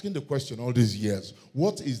been asking the question all these years,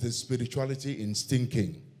 what is the spirituality in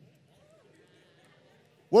stinking?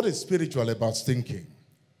 What is spiritual about stinking?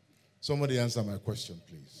 Somebody answer my question,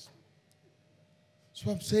 please. So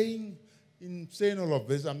I'm saying, in saying all of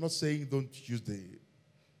this, I'm not saying don't use the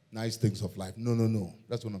nice things of life. No, no, no.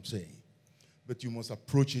 That's what I'm saying. But you must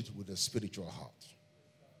approach it with a spiritual heart.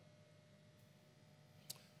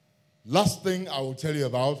 Last thing I will tell you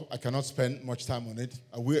about, I cannot spend much time on it.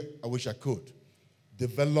 I wish I could.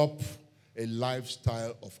 Develop a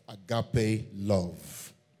lifestyle of agape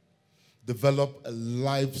love. Develop a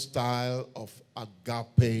lifestyle of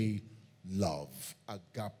agape love.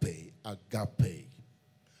 Agape, agape,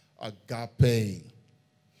 agape.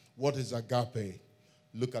 What is agape?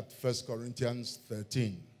 Look at 1 Corinthians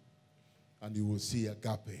 13 and you will see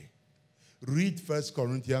agape. Read 1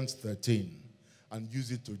 Corinthians 13 and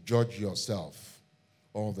use it to judge yourself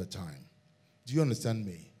all the time. Do you understand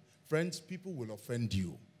me? Friends, people will offend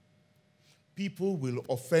you. People will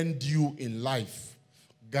offend you in life.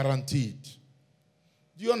 Guaranteed.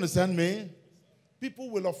 Do you understand me? People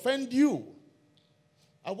will offend you.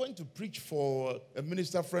 I went to preach for a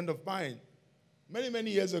minister friend of mine many,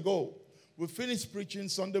 many years ago. We finished preaching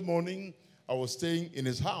Sunday morning. I was staying in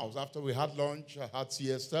his house. After we had lunch, I had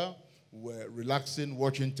siesta. We were relaxing,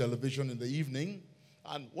 watching television in the evening.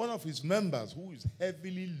 And one of his members, who is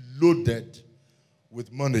heavily loaded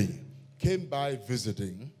with money, came by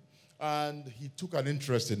visiting. And he took an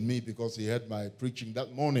interest in me because he heard my preaching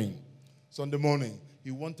that morning, Sunday morning. He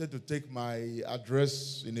wanted to take my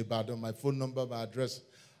address in Ibadan, my phone number, my address.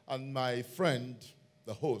 And my friend,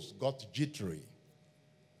 the host, got jittery.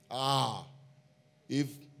 If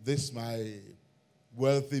this my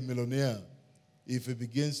wealthy millionaire, if he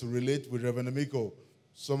begins to relate with Rev Emiko,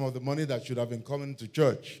 some of the money that should have been coming to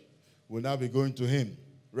church will now be going to him,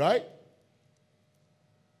 right?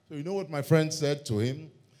 So you know what my friend said to him?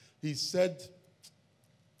 He said,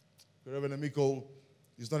 Rev Emiko,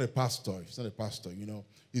 he's not a pastor. He's not a pastor, you know.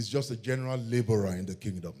 He's just a general laborer in the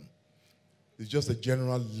kingdom. He's just a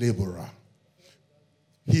general laborer.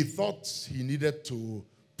 He thought he needed to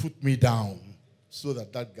put me down so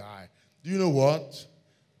that guy, do you know what?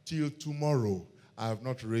 Till tomorrow, I have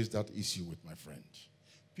not raised that issue with my friend.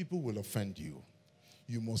 People will offend you.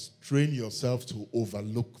 You must train yourself to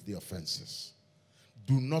overlook the offenses.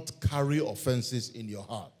 Do not carry offenses in your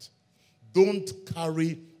heart. Don't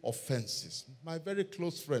carry offenses. My very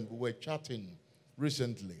close friend, we were chatting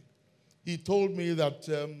recently. He told me that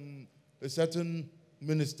a certain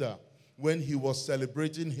minister, when he was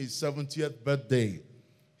celebrating his 70th birthday,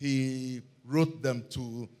 he wrote them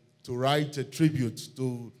to write a tribute,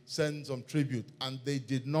 to send some tribute, and they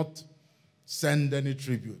did not send any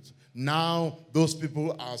tribute. Now, those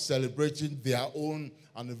people are celebrating their own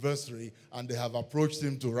anniversary, and they have approached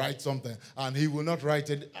him to write something, and he will not write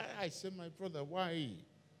it. I said, my brother, why?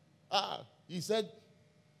 He said,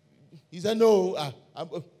 no,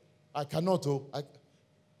 I cannot.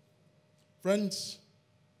 Friends,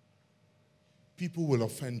 people will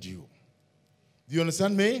offend you. Do you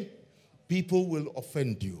understand me? People will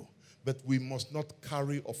offend you, but we must not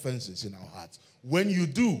carry offenses in our hearts. When you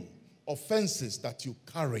do, offenses that you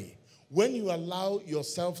carry, when you allow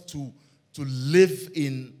yourself to live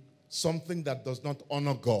in something that does not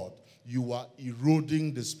honor God, you are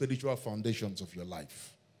eroding the spiritual foundations of your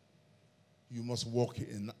life. You must walk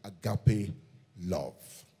in agape love.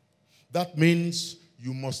 That means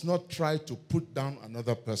you must not try to put down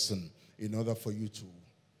another person in order for you to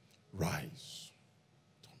rise.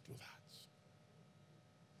 Don't do that.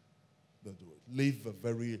 Don't do it. Live a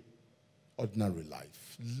very ordinary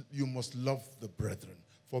life. You must love the brethren.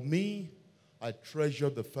 For me, I treasure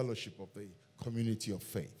the fellowship of the community of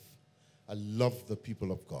faith. I love the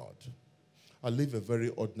people of God. I live a very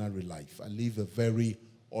ordinary life. I live a very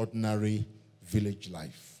ordinary village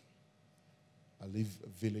life. I live a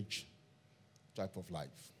village type of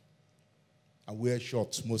life. I wear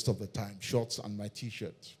shorts most of the time, shorts and my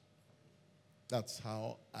t-shirt. That's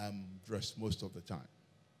how I'm dressed most of the time.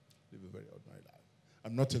 Live a very ordinary life.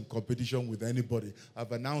 I'm not in competition with anybody.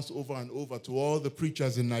 I've announced over and over to all the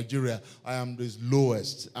preachers in Nigeria, I am the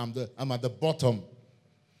lowest. I'm at the bottom.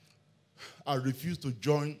 I refuse to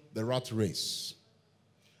join the rat race.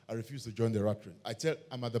 I refuse to join the rat race. I tell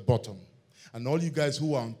I'm at the bottom. And all you guys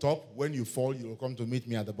who are on top, when you fall, you will come to meet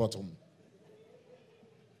me at the bottom.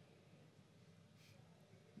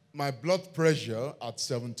 My blood pressure at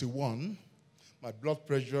 71, my blood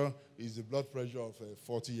pressure is the blood pressure of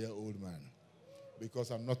a 40-year-old man.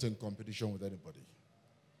 Because I'm not in competition with anybody.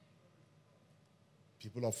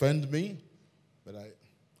 People offend me, but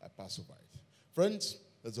I pass over it. Friends,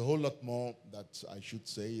 there's a whole lot more that I should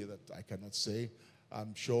say that I cannot say.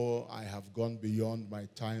 I'm sure I have gone beyond my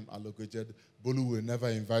time allocated. Bolu will never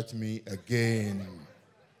invite me again.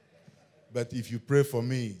 But if you pray for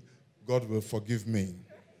me, God will forgive me.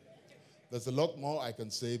 There's a lot more I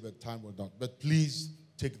can say, but time will not. But please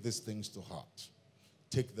take these things to heart.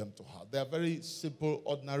 Take them to heart. They are very simple,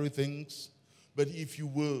 ordinary things. But if you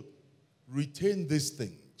will retain these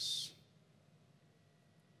things,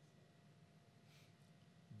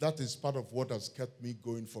 that is part of what has kept me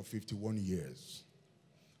going for 51 years.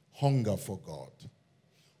 Hunger for God.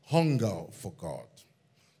 Hunger for God.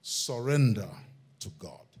 Surrender to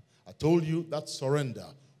God. I told you that surrender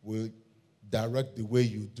will direct the way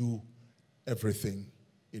you do everything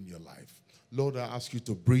in your life. Lord, I ask you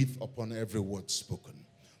to breathe upon every word spoken.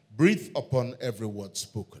 Breathe upon every word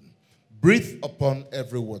spoken. Breathe upon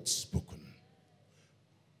every word spoken.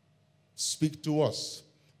 Speak to us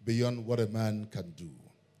beyond what a man can do.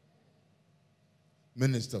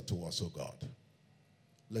 Minister to us, O God.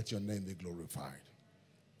 Let your name be glorified.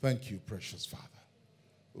 Thank you, precious Father.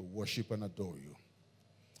 We worship and adore you.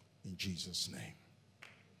 In Jesus' name.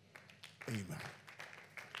 Amen.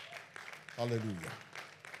 Hallelujah.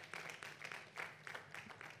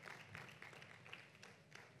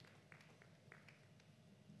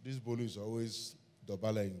 This Bolu is always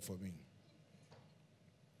dobalaying for me.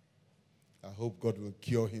 I hope God will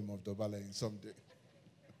cure him of dobalaying someday.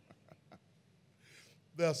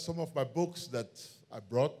 There are some of my books that I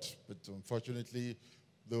brought, but unfortunately,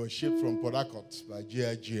 they were shipped from Port Harcourt by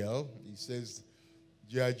GIGL. He says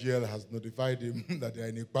GIGL has notified him that they're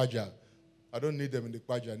in Ikpaja. I don't need them in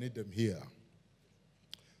Ikpaja, I need them here.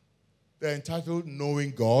 They're entitled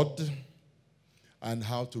Knowing God and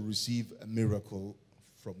How to Receive a Miracle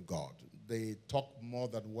from God. They talk more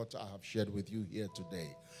than what I have shared with you here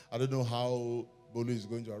today. I don't know how Bolu is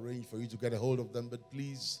going to arrange for you to get a hold of them, but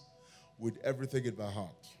please, with everything in my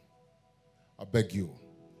heart, I beg you,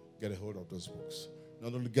 get a hold of those books.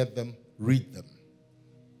 Not only get them, read them.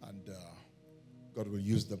 And God will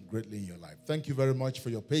use them greatly in your life. Thank you very much for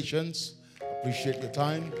your patience. Appreciate your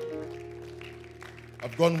time.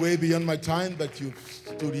 I've gone way beyond my time, but you've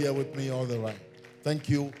stood here with me all the way. Thank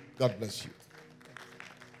you. God bless you.